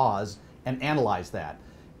root cause and analyze that?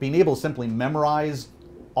 Being able to simply memorize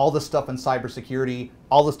all the stuff in cybersecurity,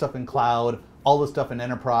 all the stuff in cloud, all the stuff in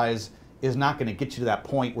enterprise is not going to get you to that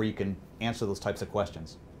point where you can answer those types of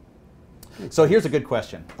questions. So here's a good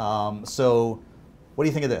question. So what do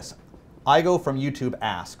you think of this? Igo from YouTube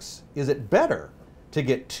asks, is it better to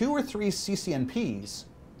get 2 or 3 CCNPs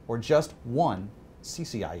or just 1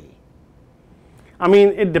 CCIE? I mean,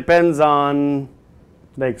 it depends on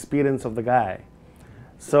the experience of the guy.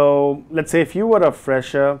 So let's say if you were a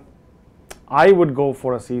fresher, I would go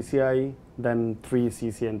for a CCIE than 3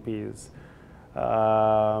 CCNPs.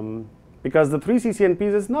 Because the 3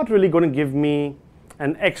 CCNPs is not really going to give me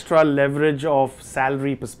an extra leverage of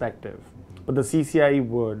salary perspective, but the CCIE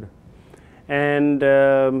would. And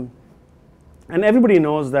everybody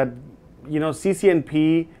knows that, you know,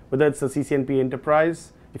 CCNP, whether it's the CCNP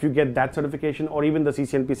Enterprise, if you get that certification, or even the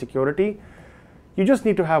CCNP Security, you just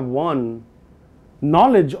need to have one.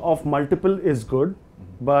 Knowledge of multiple is good,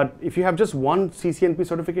 but if you have just one CCNP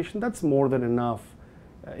certification, that's more than enough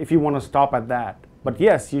if you want to stop at that. But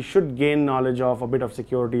yes, you should gain knowledge of a bit of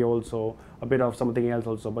security also, a bit of something else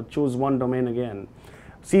also, but choose one domain again.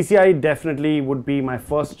 CCIE definitely would be my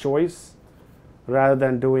first choice rather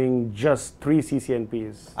than doing just 3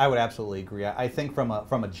 CCNPs. I would absolutely agree. I think from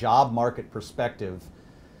a job market perspective,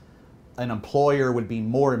 an employer would be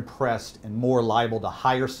more impressed and more liable to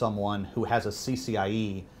hire someone who has a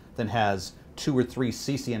CCIE than has 2 or 3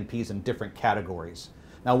 CCNPs in different categories.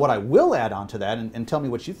 Now, what I will add on to that, and tell me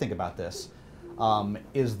what you think about this,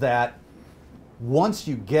 is that once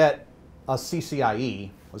you get a CCIE,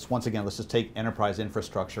 let's just take enterprise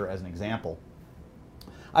infrastructure as an example.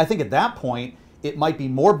 I think at that point, it might be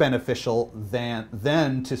more beneficial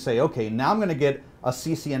than to say, okay, now I'm going to get a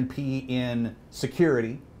CCNP in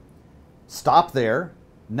security, stop there.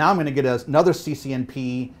 Now I'm going to get another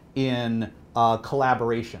CCNP in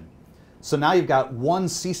collaboration. So now you've got 1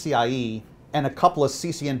 CCIE and a couple of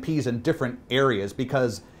CCNPs in different areas,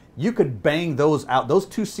 because you could bang those out. Those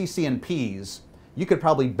 2 CCNPs, you could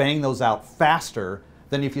probably bang those out faster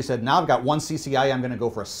than if you said, now I've got 1 CCIE, I'm going to go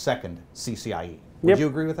for a second CCIE. Would you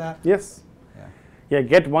agree with that? Yes. Yeah,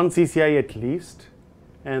 get 1 CCIE at least,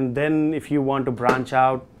 and then if you want to branch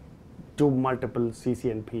out, do multiple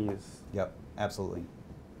CCNPs. Yep, absolutely.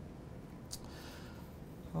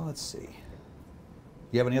 Well, let's see.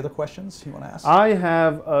 You have any other questions you want to ask? I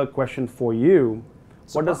have a question for you.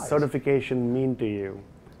 Surprise. What does certification mean to you,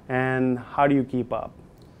 and how do you keep up?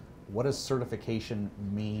 What does certification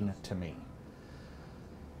mean to me?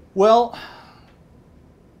 Well,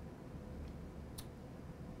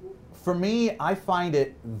 for me, I find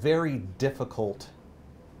it very difficult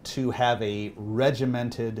to have a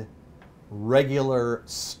regimented, regular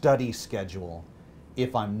study schedule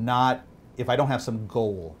if I don't have some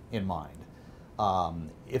goal in mind.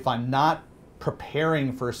 If I'm not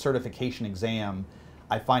preparing for a certification exam,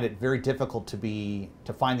 I find it very difficult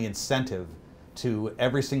to find the incentive to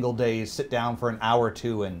every single day sit down for an hour or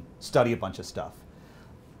 2 and study a bunch of stuff.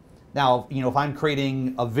 Now, you know, if I'm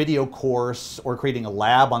creating a video course or creating a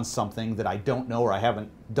lab on something that I don't know or I haven't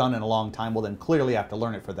done in a long time, well, then clearly I have to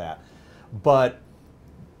learn it for that. But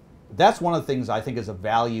that's one of the things I think is a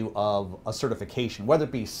value of a certification, whether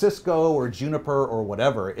it be Cisco or Juniper or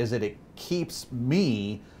whatever, is that it keeps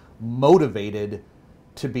me motivated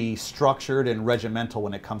to be structured and regimental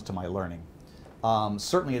when it comes to my learning.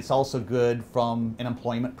 Certainly it's also good from an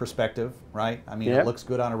employment perspective, right? I mean, It looks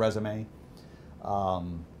good on a resume.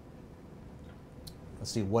 Let's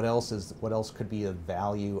see, what else could be a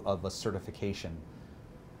value of a certification?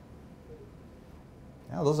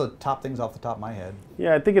 Yeah, those are the top things off the top of my head.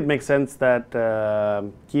 Yeah, I think it makes sense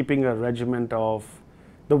that keeping a regiment of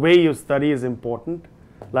the way you study is important.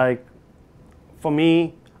 Like, for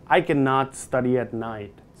me, I cannot study at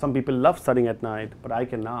night. Some people love studying at night, but I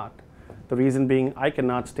cannot. The reason being, I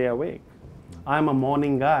cannot stay awake. I'm a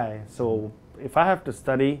morning guy, so if I have to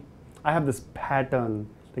study, I have this pattern.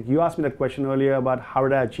 Like you asked me that question earlier about how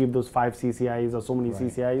did I achieve those 5 CCIs or so many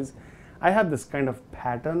CCIs. I have this kind of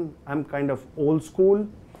pattern. I'm kind of old school.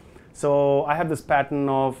 So I have this pattern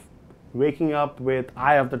of waking up with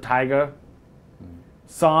Eye of the Tiger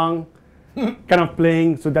song kind of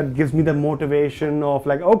playing. So that gives me the motivation of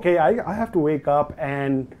like, okay, I have to wake up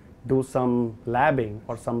and do some labbing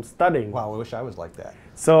or some studying. Wow, I wish I was like that.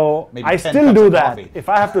 So Maybe I 10 still cups do of that. coffee. If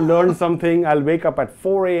I have to learn something, I'll wake up at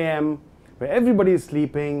 4 a.m. where everybody is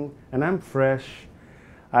sleeping and I'm fresh.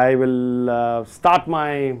 I will start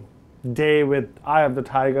my day with Eye of the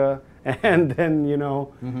Tiger and then, you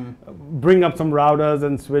know, bring up some routers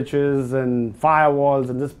and switches and firewalls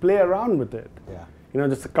and just play around with it. Yeah. You know,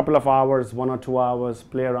 just a couple of hours, 1 or 2 hours,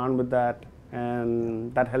 play around with that,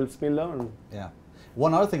 and that helps me learn. Yeah.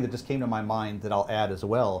 One other thing that just came to my mind that I'll add as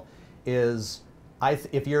well is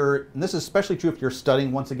if you're, and this is especially true if you're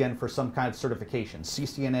studying once again for some kind of certification,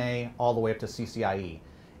 CCNA all the way up to CCIE,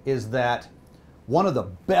 is that one of the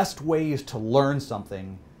best ways to learn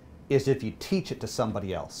something is if you teach it to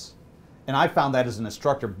somebody else. And I found that as an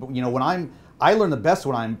instructor, you know, when I learn the best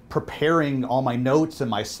when I'm preparing all my notes and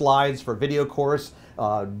my slides for video course,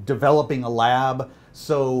 developing a lab.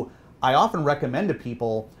 So I often recommend to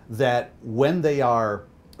people that when they are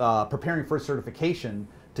preparing for certification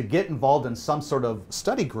to get involved in some sort of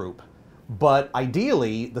study group. But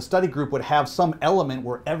ideally, the study group would have some element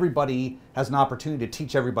where everybody has an opportunity to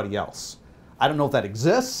teach everybody else. I don't know if that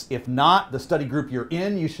exists. If not, the study group you're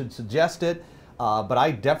in, you should suggest it. But I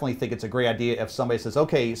definitely think it's a great idea if somebody says,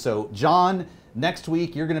 okay, so John, next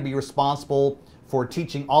week you're going to be responsible for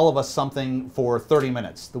teaching all of us something for 30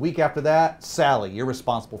 minutes. The week after that, Sally, you're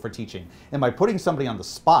responsible for teaching. And by putting somebody on the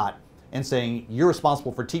spot and saying, you're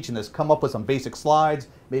responsible for teaching this, come up with some basic slides,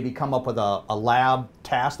 maybe come up with a lab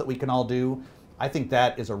task that we can all do. I think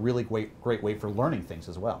that is a really great way for learning things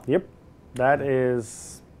as well. Yep, that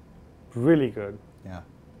is really good. Yeah.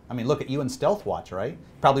 I mean, look at you in Stealth Watch, right?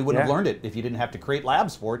 Probably wouldn't have learned it if you didn't have to create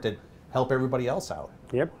labs for it to help everybody else out.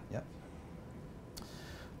 Yep. Yep.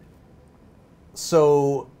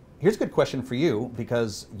 So here's a good question for you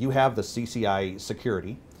because you have the CCI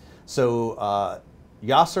security. So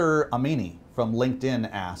Yasser Amini from LinkedIn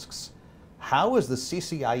asks, how is the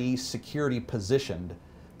CCIE security positioned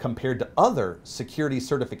compared to other security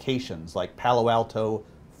certifications like Palo Alto,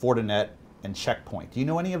 Fortinet, and Checkpoint? Do you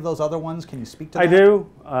know any of those other ones? Can you speak to that? I do.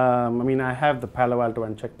 I mean, I have the Palo Alto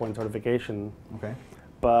and Checkpoint certification, okay,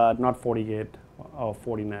 but not FortiGate or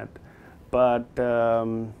Fortinet. But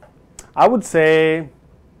I would say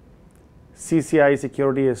CCI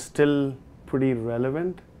security is still pretty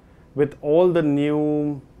relevant with all the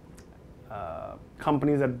new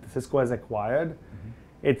companies that Cisco has acquired.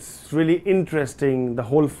 It's really interesting, the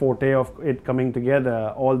whole forte of it coming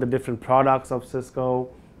together, all the different products of Cisco,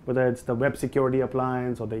 whether it's the web security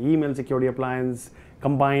appliance or the email security appliance,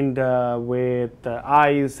 combined with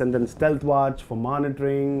ICE and then Stealth Watch for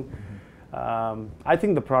monitoring. I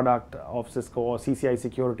think the product of Cisco or CCI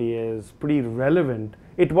security is pretty relevant.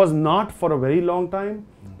 It was not for a very long time.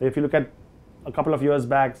 If you look at a couple of years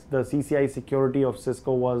back, the CCI security of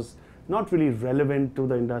Cisco was not really relevant to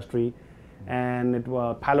the industry, and it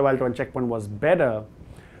was Palo Alto and Checkpoint was better.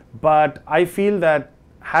 But I feel that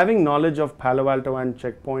having knowledge of Palo Alto and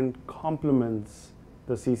Checkpoint complements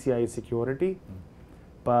the CCI security,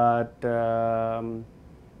 but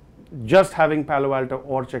just having Palo Alto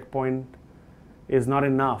or Checkpoint is not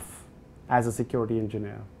enough as a security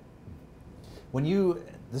engineer. When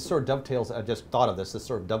this sort of dovetails, I just thought of this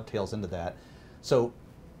sort of dovetails into that. So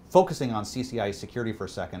focusing on CCI security for a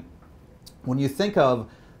second, when you think of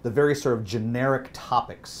the very sort of generic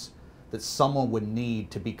topics that someone would need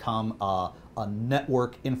to become a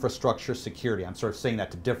network infrastructure security, I'm sort of saying that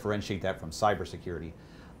to differentiate that from cybersecurity,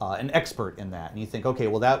 an expert in that, and you think, okay,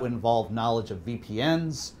 well that would involve knowledge of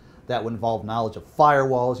VPNs, that would involve knowledge of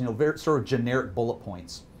firewalls, you know, very sort of generic bullet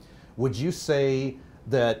points. Would you say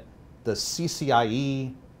that the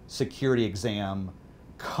CCIE security exam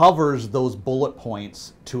covers those bullet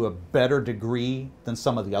points to a better degree than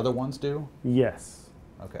some of the other ones do? Yes,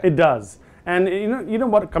 okay, it does. And you know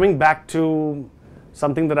what? Coming back to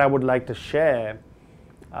something that I would like to share,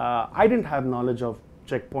 I didn't have knowledge of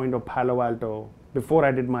Checkpoint or Palo Alto before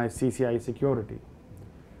I did my CCI security.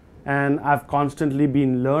 And I've constantly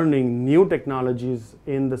been learning new technologies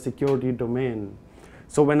in the security domain.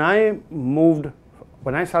 So when I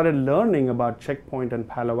started learning about Checkpoint and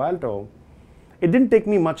Palo Alto, it didn't take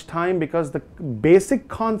me much time because the basic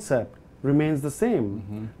concept remains the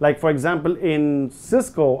same. Like for example, in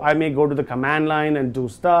Cisco, I may go to the command line and do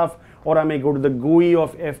stuff, or I may go to the GUI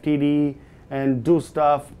of FTD and do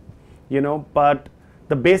stuff, you know, but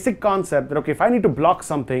the basic concept that, okay, if I need to block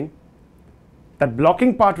something, that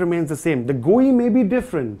blocking part remains the same. The GUI may be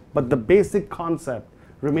different, but the basic concept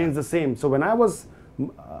remains the same. So when I was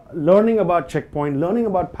learning about Checkpoint, learning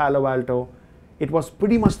about Palo Alto, it was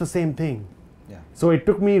pretty much the same thing. Yeah. So it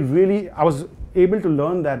took me really, I was able to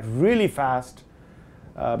learn that really fast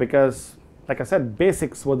because, like I said,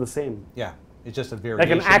 basics were the same. Yeah, it's just a variation.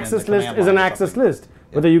 Like an access list is an access list.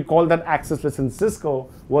 Yeah. Whether you call that access list in Cisco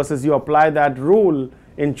versus you apply that rule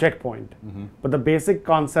in Checkpoint. But the basic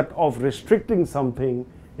concept of restricting something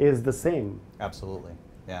is the same. Absolutely,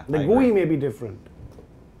 yeah. The GUI may be different.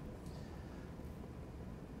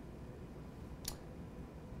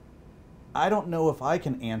 I don't know if I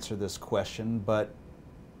can answer this question, but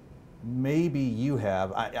maybe you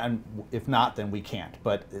have. If not, then we can't.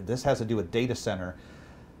 But this has to do with data center.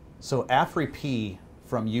 So AfriP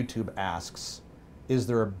from YouTube asks, is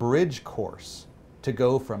there a bridge course to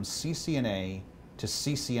go from CCNA to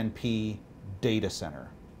CCNP data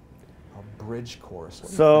center? A bridge course. What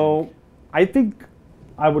do you think? I think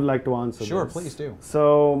I would like to answer Sure, this. please do.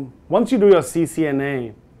 So once you do your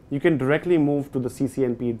CCNA, you can directly move to the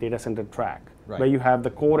CCNP data center track, where you have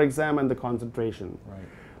the core exam and the concentration. Right.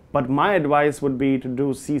 But my advice would be to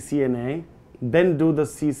do CCNA, then do the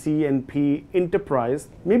CCNP enterprise,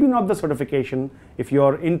 maybe not the certification if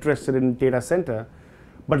you're interested in data center,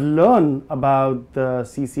 but learn about the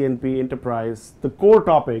CCNP enterprise, the core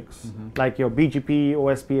topics like your BGP,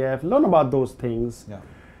 OSPF, learn about those things,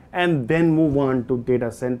 and then move on to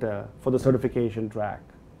data center for the certification track.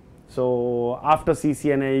 So after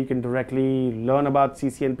CCNA, you can directly learn about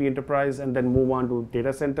CCNP enterprise and then move on to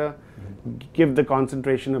data center. Give the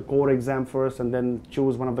concentration a core exam first, and then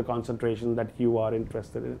choose one of the concentrations that you are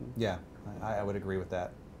interested in. Yeah, I would agree with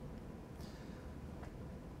that.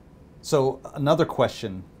 So another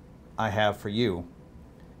question I have for you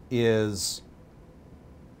is,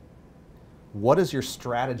 what is your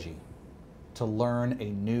strategy to learn a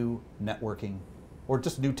new networking or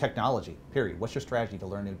just new technology, period? What's your strategy to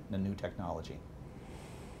learn a new technology?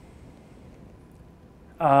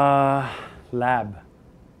 Lab.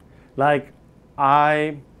 Like,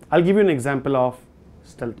 I'll give you an example of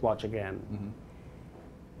Stealth Watch again.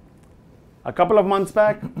 A couple of months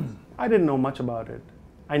back, I didn't know much about it.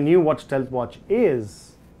 I knew what Stealth Watch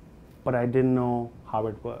is, but I didn't know how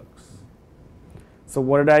it works. So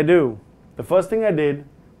what did I do? The first thing I did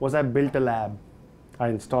was I built a lab. I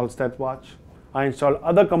installed Stealth Watch. I installed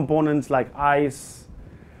other components like ICE,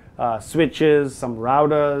 switches, some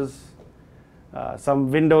routers, some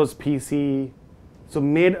Windows PC. So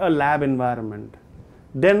made a lab environment.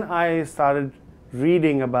 Then I started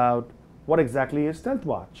reading about what exactly is Stealth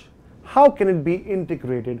Watch. How can it be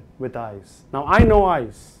integrated with ICE? Now I know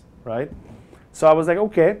ICE, right? So I was like,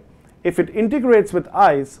 okay, if it integrates with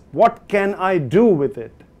ICE, what can I do with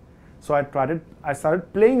it? So I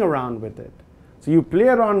started playing around with it. So you play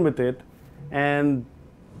around with it and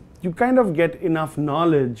you kind of get enough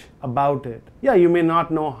knowledge about it. Yeah, you may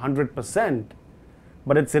not know 100%,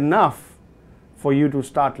 but it's enough for you to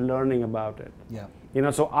start learning about it. Yeah. You know,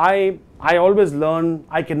 so I always learn.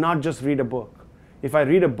 I cannot just read a book. If I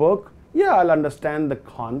read a book, yeah, I'll understand the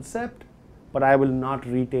concept, but I will not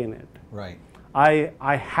retain it. Right. I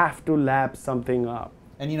have to lab something up.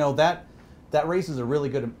 And you know, that raises a really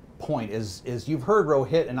good point, is you've heard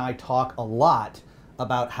Rohit and I talk a lot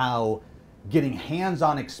about how getting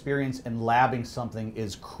hands-on experience and labbing something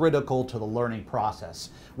is critical to the learning process,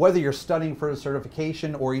 whether you're studying for a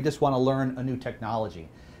certification or you just want to learn a new technology.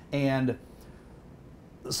 And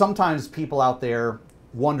sometimes people out there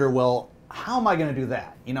wonder, well, how am I going to do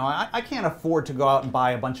that? You know, I can't afford to go out and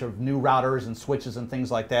buy a bunch of new routers and switches and things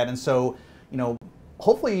like that. And so, you know,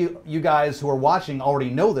 hopefully you guys who are watching already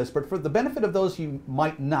know this, but for the benefit of those who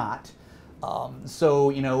might not, so,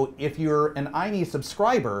 you know, if you're an INE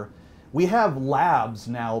subscriber, we have labs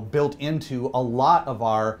now built into a lot of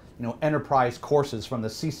our, you know, enterprise courses, from the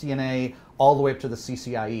CCNA all the way up to the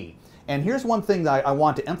CCIE. And here's one thing that I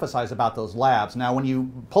want to emphasize about those labs. Now, when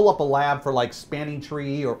you pull up a lab for like Spanning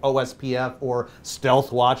Tree or OSPF or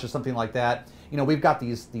Stealth Watch or something like that, you know, we've got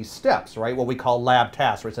these steps, right? What we call lab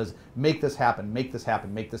tasks, where it says, make this happen, make this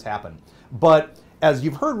happen, make this happen. But as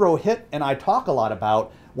you've heard Rohit and I talk a lot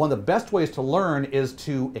about, one of the best ways to learn is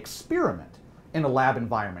to experiment in a lab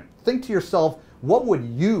environment. Think to yourself, what would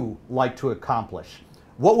you like to accomplish?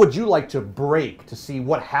 What would you like to break to see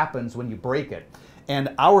what happens when you break it?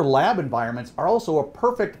 And our lab environments are also a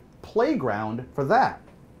perfect playground for that.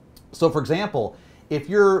 So for example, if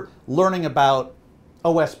you're learning about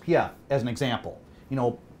OSPF as an example, you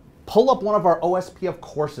know, pull up one of our OSPF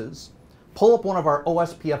courses, pull up one of our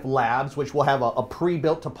OSPF labs, which will have a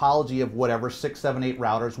pre-built topology of whatever, 6, 7, 8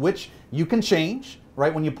 routers, which you can change,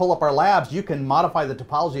 right? When you pull up our labs, you can modify the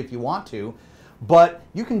topology if you want to, but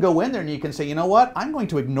you can go in there and you can say, you know what, I'm going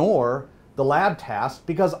to ignore the lab task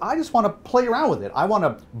because I just want to play around with it. I want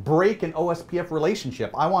to break an OSPF relationship.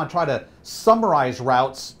 I want to try to summarize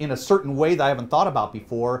routes in a certain way that I haven't thought about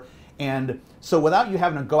before. And so without you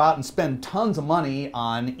having to go out and spend tons of money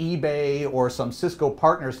on eBay or some Cisco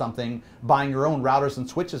partner or something, buying your own routers and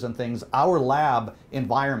switches and things, our lab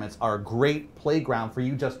environments are a great playground for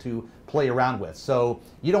you just to play around with. So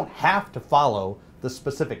you don't have to follow the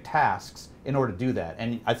specific tasks in order to do that.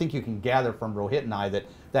 And I think you can gather from Rohit and I that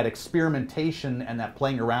that experimentation and that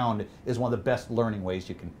playing around is one of the best learning ways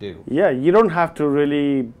you can do. Yeah, you don't have to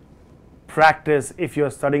really practice if you're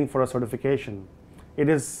studying for a certification. It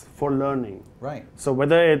is for learning. Right. So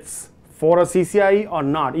whether it's for a CCIE or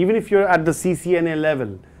not, even if you're at the CCNA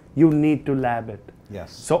level, you need to lab it.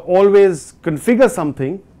 Yes. So always configure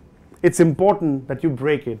something. It's important that you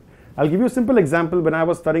break it. I'll give you a simple example. When I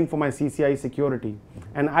was studying for my CCIE security,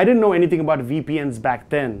 and I didn't know anything about VPNs back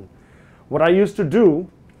then, what I used to do,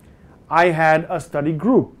 I had a study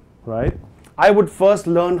group, right? I would first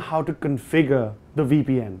learn how to configure the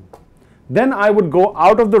VPN. Then I would go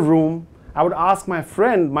out of the room. I would ask my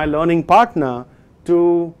friend, my learning partner,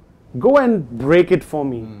 to go and break it for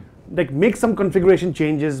me. Like make some configuration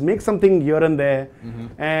changes, make something here and there,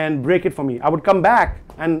 and break it for me. I would come back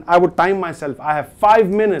and I would time myself. I have 5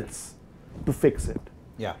 minutes to fix it.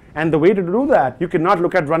 Yeah. And the way to do that, you cannot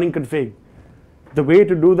look at running config. The way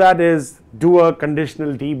to do that is do a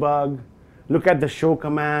conditional debug, look at the show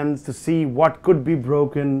commands to see what could be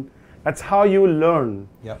broken. That's how you learn.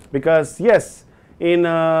 Yep. Because yes, in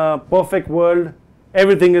a perfect world,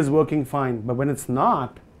 everything is working fine. But when it's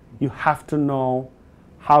not, you have to know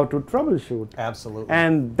how to troubleshoot. Absolutely.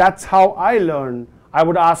 And that's how I learned. I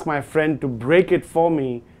would ask my friend to break it for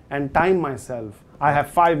me and time myself. I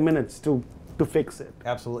have 5 minutes to fix it.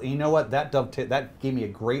 Absolutely. You know what? That gave me a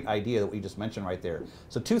great idea that we just mentioned right there.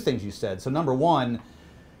 So two things you said. So number one,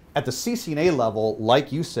 at the CCNA level,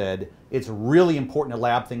 like you said, it's really important to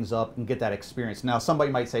lab things up and get that experience. Now,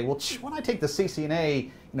 somebody might say, well, when I take the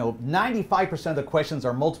CCNA, 95% of the questions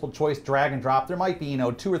are multiple choice, drag and drop. There might be,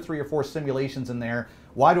 2 or 3 or 4 simulations in there.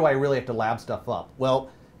 Why do I really have to lab stuff up?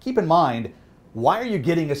 Well, keep in mind, why are you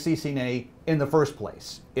getting a CCNA in the first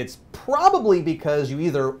place? It's probably because you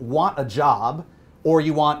either want a job or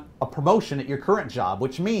you want a promotion at your current job,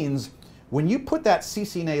 which means when you put that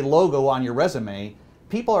CCNA logo on your resume,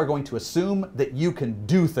 people are going to assume that you can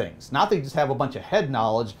do things. Not that you just have a bunch of head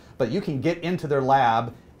knowledge, but you can get into their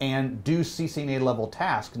lab and do CCNA level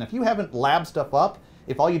tasks. And if you haven't lab stuff up,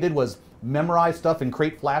 if all you did was memorize stuff and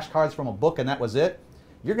create flashcards from a book and that was it,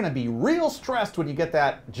 you're going to be real stressed when you get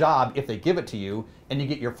that job if they give it to you and you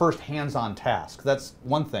get your first hands-on task. That's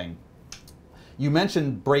one thing. You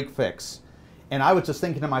mentioned break fix. And I was just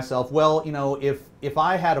thinking to myself, well, if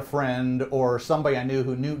I had a friend or somebody I knew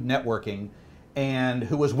who knew networking and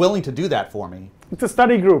who was willing to do that for me. It's a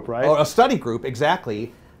study group, right? Or a study group,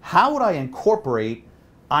 exactly. How would I incorporate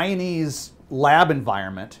I&E's lab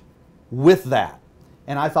environment with that?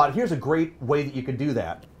 And I thought, here's a great way that you could do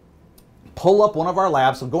that. Pull up one of our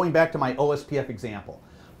labs, so going back to my OSPF example,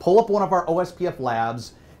 pull up one of our OSPF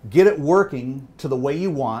labs, get it working to the way you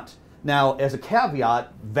want. Now, as a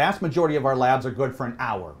caveat, vast majority of our labs are good for an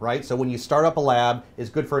hour, right? So when you start up a lab, it's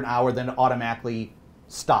good for an hour, then it automatically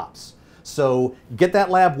stops. So get that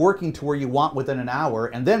lab working to where you want within an hour,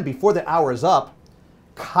 and then before the hour is up,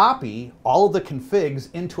 copy all of the configs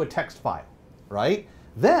into a text file, right?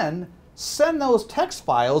 Then send those text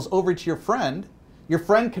files over to your friend. Your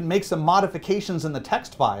friend can make some modifications in the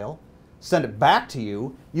text file, send it back to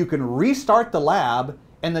you. You can restart the lab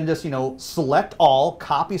and then just, select all,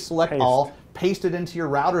 copy, select all, paste it into your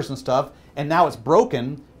routers and stuff, and now it's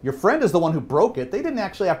broken. Your friend is the one who broke it. They didn't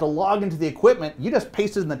actually have to log into the equipment. You just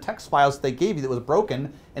pasted in the text files they gave you that was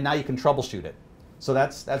broken, and now you can troubleshoot it. So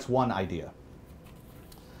that's one idea.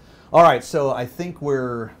 All right, so I think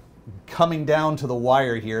we're coming down to the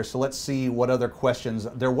wire here, so let's see what other questions.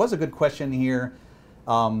 There was a good question here.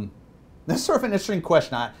 This is sort of an interesting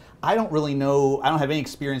question. I don't really know, I don't have any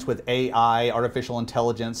experience with AI, artificial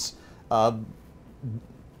intelligence. I'll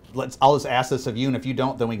just ask this of you, and if you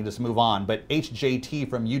don't, then we can just move on. But HJT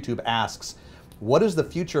from YouTube asks, what is the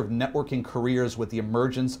future of networking careers with the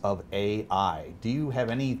emergence of AI? Do you have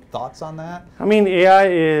any thoughts on that? I mean, AI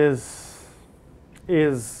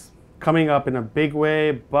is coming up in a big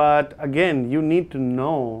way, but again, you need to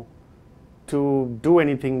know to do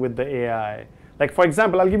anything with the AI. Like, for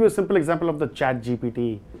example, I'll give you a simple example of the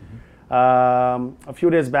ChatGPT. A few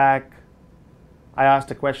days back, I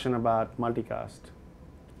asked a question about multicast.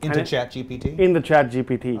 Into ChatGPT? In the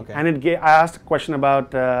ChatGPT. Okay. And I asked a question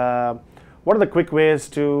about what are the quick ways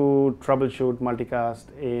to troubleshoot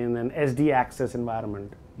multicast in an SD access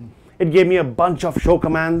environment. It gave me a bunch of show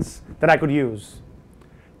commands that I could use.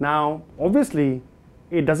 Now, obviously,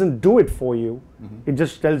 it doesn't do it for you. It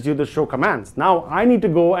just tells you the show commands. Now, I need to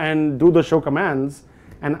go and do the show commands,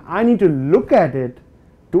 and I need to look at it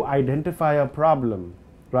to identify a problem,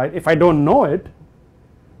 right? If I don't know it,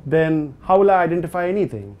 then how will I identify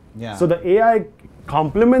anything? Yeah. So the AI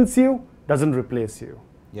complements you, doesn't replace you.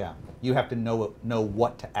 Yeah. You have to know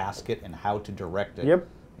what to ask it and how to direct it. Yep.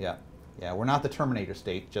 Yeah. Yeah. We're not the Terminator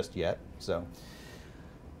state just yet. So,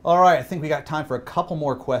 all right. I think we got time for a couple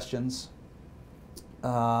more questions.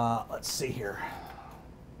 Let's see here.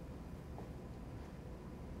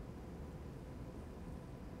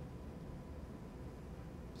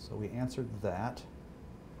 So we answered that.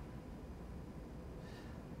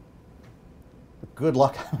 Good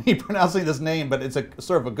luck me pronouncing this name, but it's a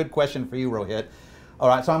sort of a good question for you, Rohit. All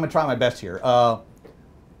right, so I'm going to try my best here. Goffin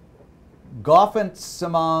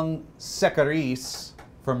Simang Sekaris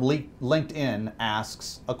from LinkedIn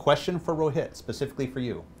asks a question for Rohit, specifically for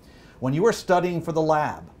you. When you are studying for the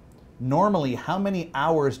lab, normally how many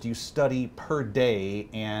hours do you study per day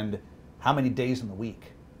and how many days in the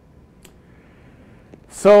week?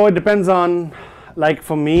 So it depends on, like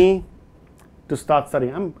for me, to start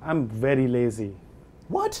studying, I'm very lazy.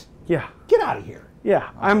 What? Yeah. Get out of here. Yeah,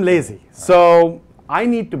 I'm lazy. So I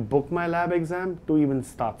need to book my lab exam to even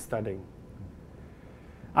start studying.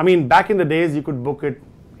 I mean, back in the days, you could book it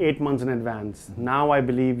 8 months in advance. Now I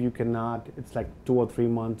believe you cannot. It's like 2 or 3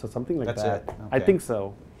 months or something like That's that. it. Okay. I think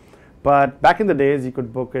so. But back in the days, you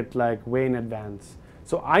could book it like way in advance.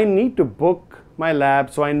 So I need to book my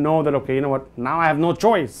lab so I know that, okay, you know what, now I have no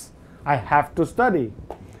choice. I have to study.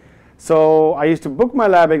 So I used to book my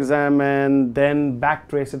lab exam and then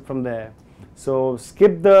backtrace it from there. So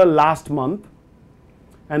skip the last month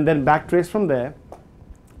and then backtrace from there.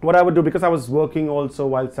 What I would do, because I was working also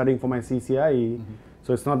while studying for my CCIE,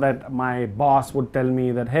 so it's not that my boss would tell me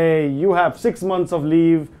that, hey, you have 6 months of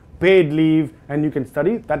leave, paid leave, and you can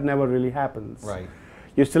study. That never really happens. Right.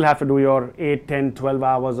 You still have to do your 8, 10, 12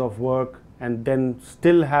 hours of work and then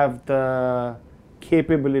still have the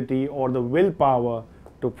capability or the willpower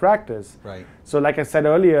to practice. Right. So like I said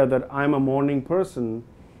earlier that I'm a morning person,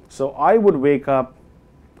 so I would wake up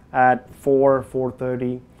at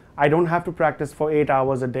 4:30. I don't have to practice for 8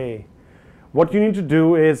 hours a day. What you need to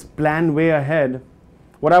do is plan way ahead.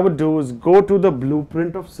 What I would do is go to the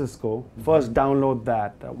blueprint of Cisco, first download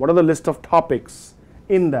that. What are the list of topics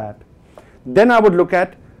in that? Then I would look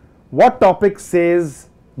at what topic says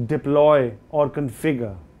deploy or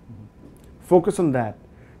configure. Focus on that.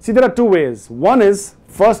 See, there are two ways. One is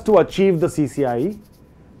first to achieve the CCIE,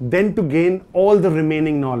 then to gain all the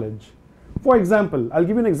remaining knowledge. For example, I'll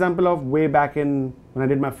give you an example of way back in when I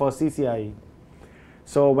did my first CCIE.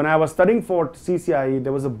 So when I was studying for CCIE,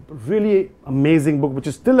 there was a really amazing book, which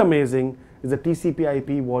is still amazing, is the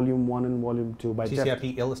TCP/IP Volume 1 and Volume 2 by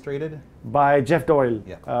TCP Illustrated? by Jeff Doyle,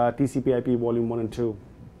 Yeah. TCP/IP Volume 1 and 2.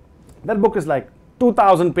 That book is like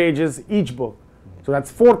 2,000 pages each book. So that's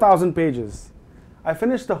 4,000 pages. I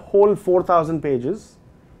finished the whole 4,000 pages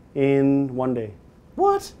in one day.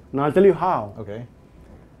 What? Now I'll tell you how. Okay.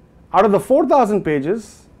 Out of the 4,000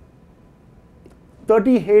 pages,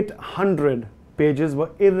 3,800 pages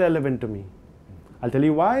were irrelevant to me. I'll tell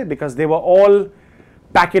you why. Because they were all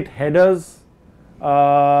packet headers,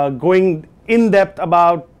 going in depth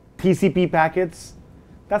about TCP packets.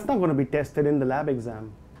 That's not going to be tested in the lab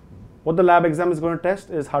exam. What the lab exam is going to test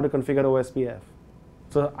is how to configure OSPF.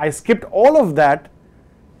 So I skipped all of that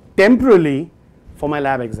temporarily for my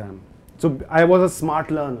lab exam. So I was a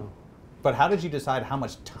smart learner. But how did you decide how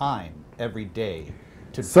much time every day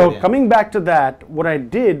to So put in? coming back to that, what I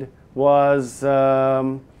did was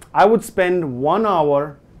I would spend 1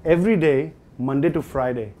 hour every day, Monday to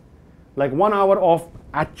Friday. Like 1 hour of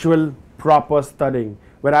actual proper studying,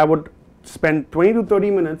 where I would spend 20 to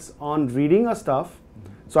 30 minutes on reading a stuff.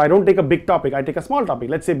 So I don't take a big topic, I take a small topic,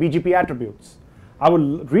 let's say BGP attributes. I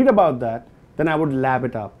would read about that, then I would lab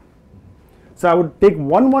it up. So I would take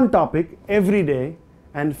one topic every day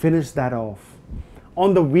and finish that off.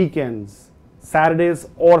 On the weekends, Saturdays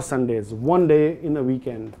or Sundays, one day in a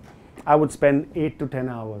weekend, I would spend 8 to 10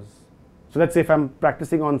 hours. So let's say if I'm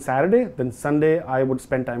practicing on Saturday, then Sunday I would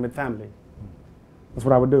spend time with family. That's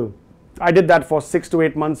what I would do. I did that for 6 to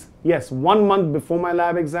 8 months. Yes, 1 month before my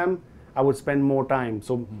lab exam, I would spend more time.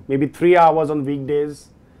 So maybe 3 hours on weekdays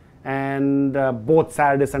and both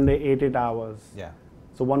Saturday, Sunday, 8 hours. Yeah.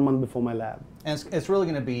 So 1 month before my lab. And it's really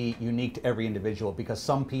going to be unique to every individual because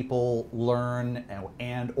some people learn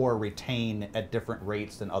and or retain at different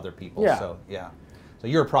rates than other people. Yeah. So yeah. So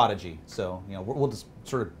you're a prodigy. So we'll just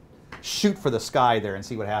sort of shoot for the sky there and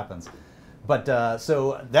see what happens. But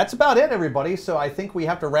so that's about it, everybody. So I think we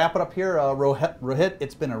have to wrap it up here. Rohit,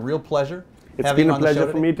 it's been a real pleasure. It's been a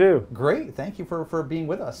pleasure for me too. Great. Thank you for being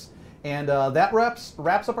with us. And that wraps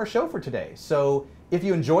up our show for today. So if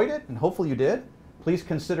you enjoyed it, and hopefully you did, please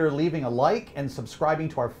consider leaving a like and subscribing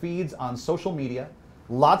to our feeds on social media.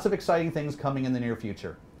 Lots of exciting things coming in the near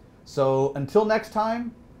future. So until next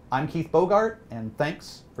time, I'm Keith Bogart, and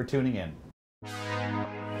thanks for tuning in.